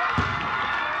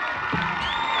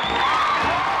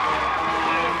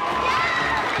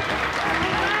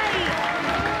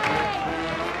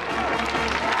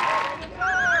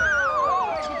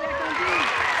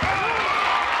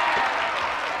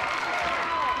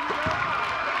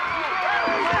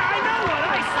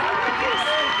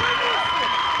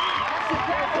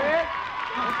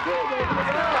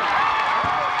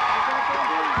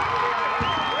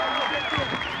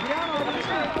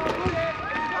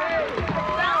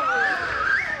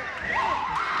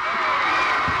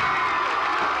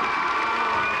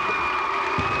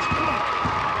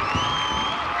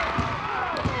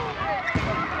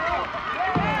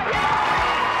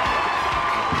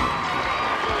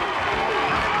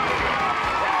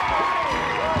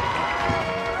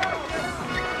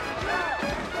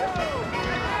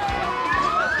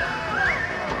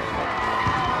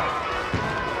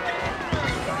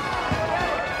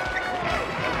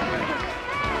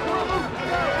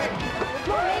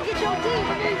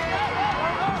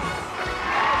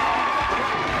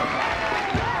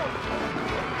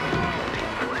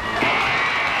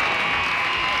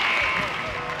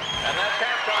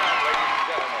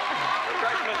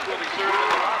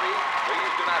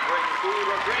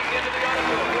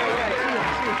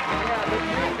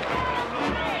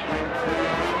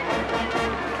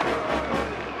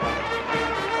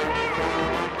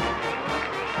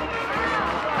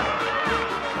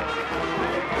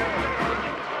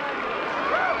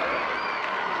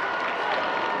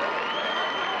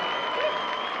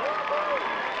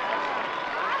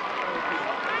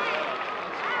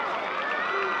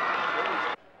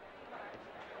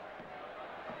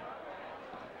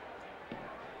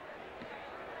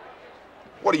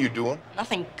 What are you doing?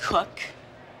 Nothing, Cook.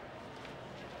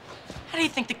 How do you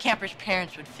think the campers'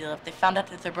 parents would feel if they found out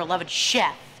that their beloved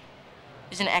chef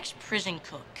is an ex-prison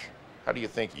cook? How do you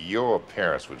think your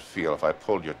parents would feel if I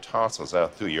pulled your tonsils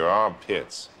out through your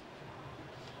armpits?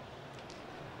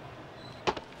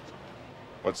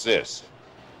 What's this?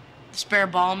 The spare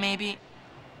ball, maybe?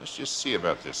 Let's just see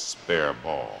about this spare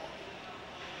ball.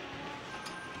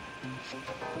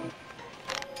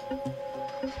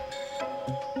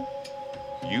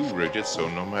 You rigged it so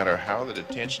no matter how the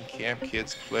detention camp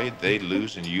kids played, they'd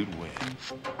lose and you'd win.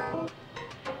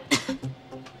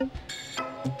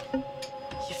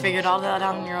 You figured all that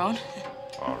out on your own?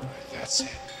 All right, that's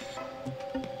it.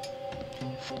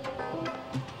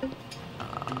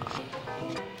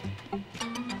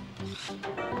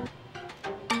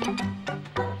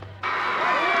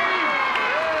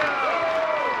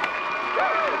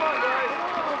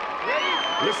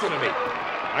 Listen to me.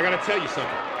 I gotta tell you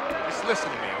something. Just listen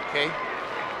to me, okay?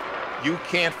 You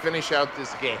can't finish out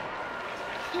this game.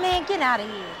 Man, get out of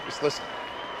here. Just listen.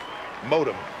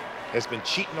 Modem has been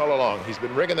cheating all along. He's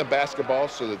been rigging the basketball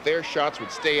so that their shots would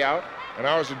stay out and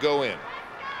ours would go in.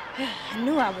 I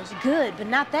knew I was good, but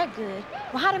not that good.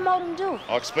 Well, how did Modem do?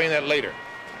 I'll explain that later.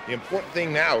 The important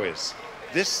thing now is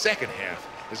this second half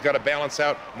has got to balance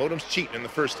out Modem's cheating in the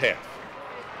first half.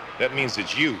 That means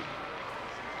that you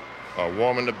are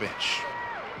warming the bench.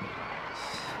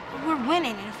 We're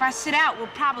winning, and if I sit out, we'll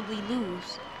probably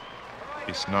lose.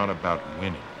 It's not about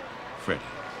winning, Freddie.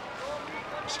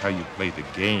 It's how you play the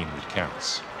game that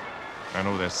counts. I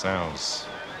know that sounds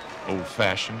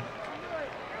old-fashioned,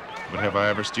 but have I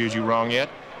ever steered you wrong yet?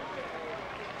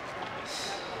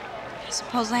 I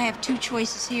suppose I have two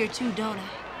choices here, too, don't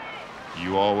I?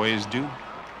 You always do.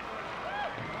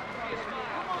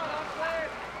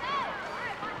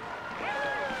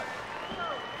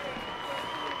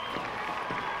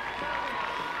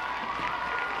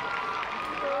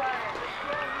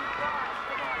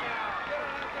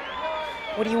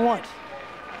 What do you want?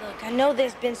 Look, I know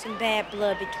there's been some bad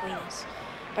blood between us,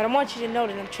 but I want you to know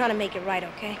that I'm trying to make it right,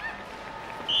 okay?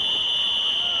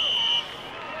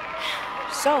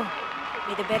 So,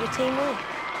 may the better team win.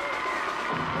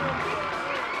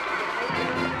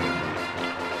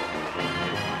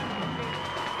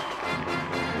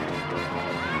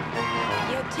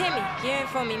 Yo, Timmy, get in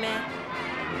for me, man.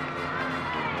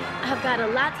 I've got a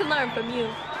lot to learn from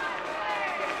you.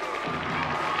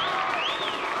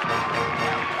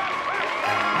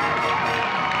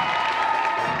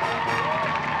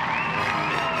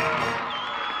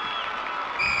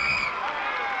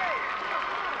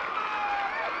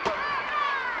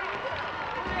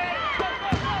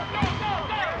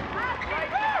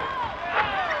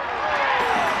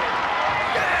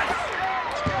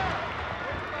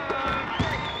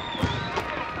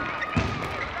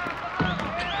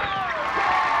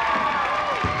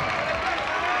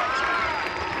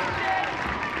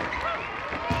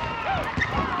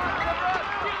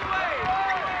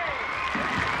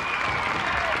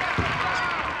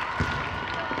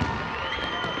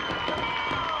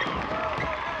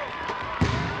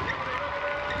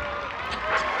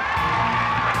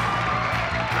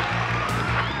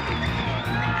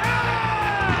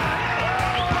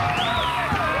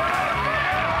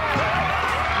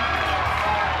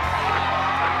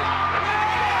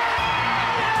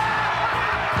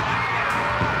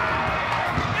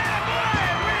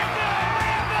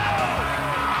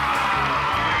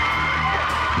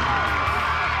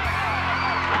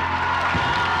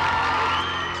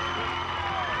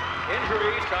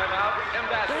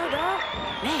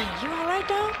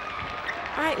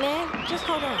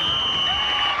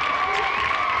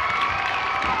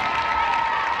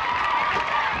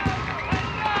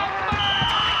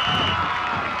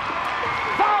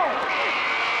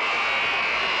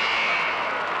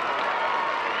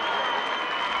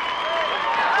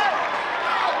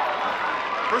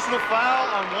 Personal foul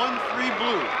on 1-3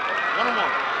 blue.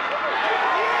 1-1.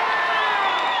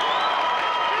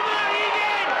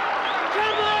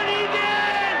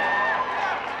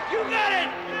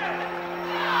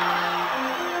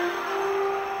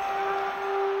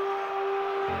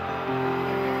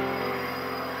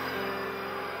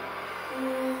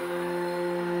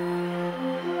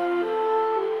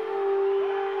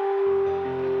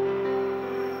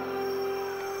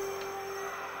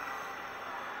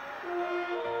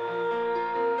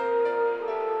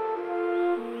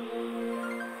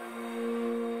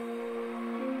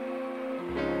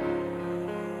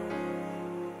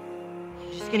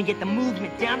 Gonna get the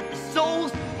movement down at the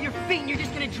soles of your feet, and you're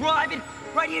just gonna drive it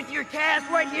right here through your calves,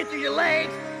 right here through your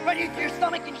legs, right here through your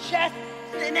stomach and chest.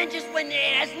 And then just when it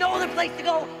has no other place to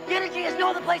go, the energy has no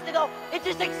other place to go, it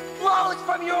just explodes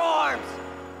from your arms.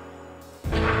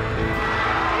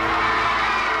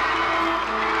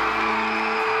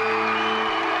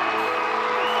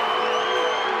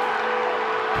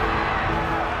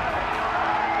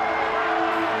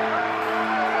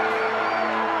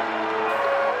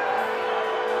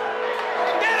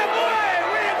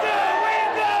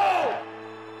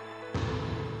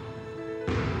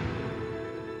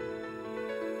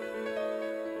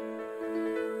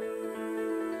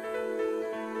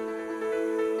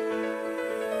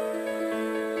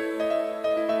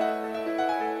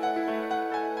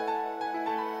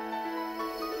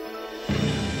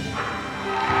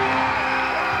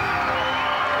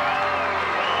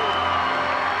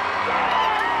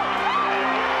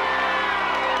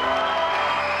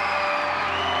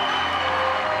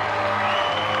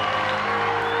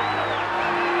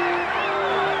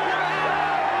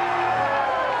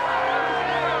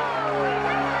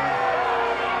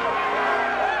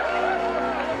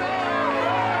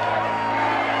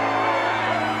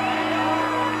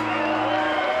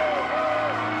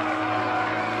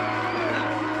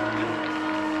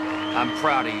 I'm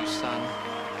proud of you, son.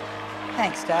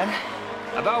 Thanks, Dad.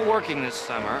 About working this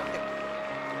summer.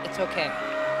 It's okay.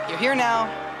 You're here now.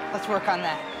 Let's work on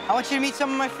that. I want you to meet some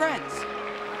of my friends.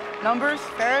 Numbers,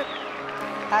 Ferret,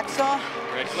 Hacksaw.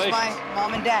 Congratulations. This is my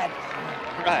mom and dad.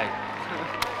 Right.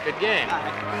 Good game.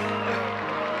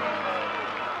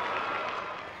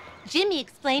 Jimmy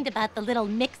explained about the little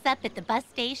mix-up at the bus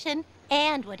station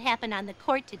and what happened on the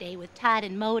court today with Todd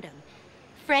and Modem.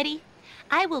 Freddie,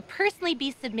 I will personally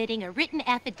be submitting a written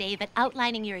affidavit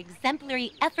outlining your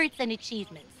exemplary efforts and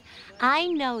achievements. I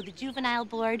know the Juvenile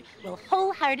Board will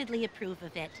wholeheartedly approve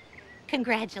of it.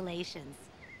 Congratulations.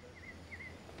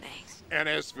 Thanks. And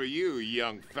as for you,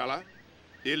 young fella,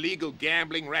 illegal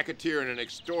gambling, racketeering, and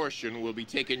extortion will be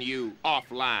taking you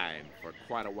offline for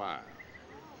quite a while.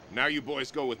 Now you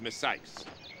boys go with Miss Sykes.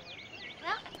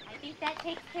 Well, I think that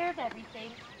takes care of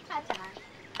everything. Ta-ta.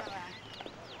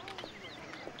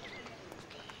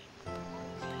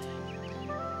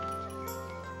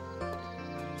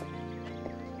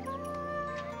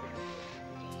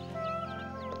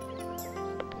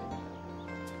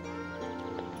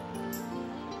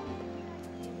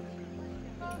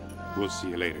 We'll see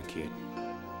you later, kid.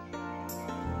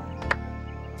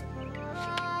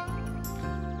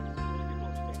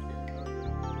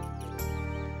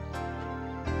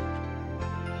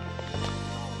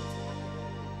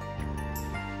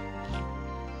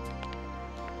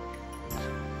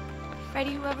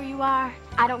 Freddie, whoever you are,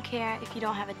 I don't care if you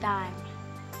don't have a dime.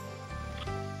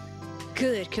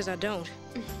 Good, because I don't.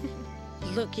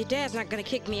 Look, your dad's not gonna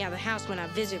kick me out of the house when I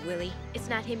visit Willie. It's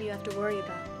not him you have to worry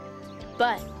about.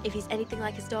 But if he's anything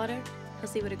like his daughter, he'll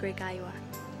see what a great guy you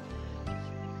are.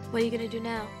 What are you gonna do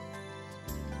now?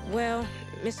 Well,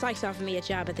 Miss Sykes offered me a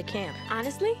job at the camp.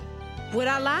 Honestly? Would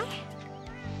I lie?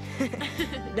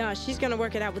 No, she's gonna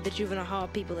work it out with the juvenile hall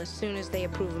people as soon as they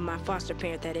approve of my foster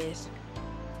parent, that is.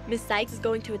 Miss Sykes is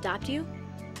going to adopt you?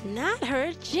 Not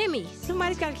her, Jimmy.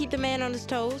 Somebody's gotta keep the man on his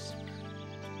toes.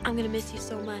 I'm gonna miss you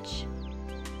so much.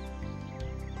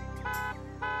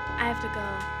 I have to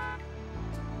go.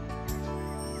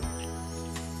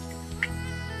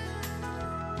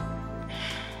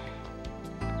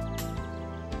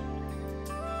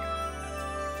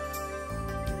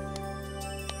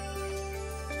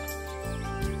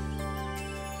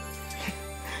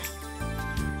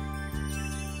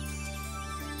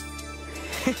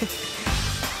 Ha ha.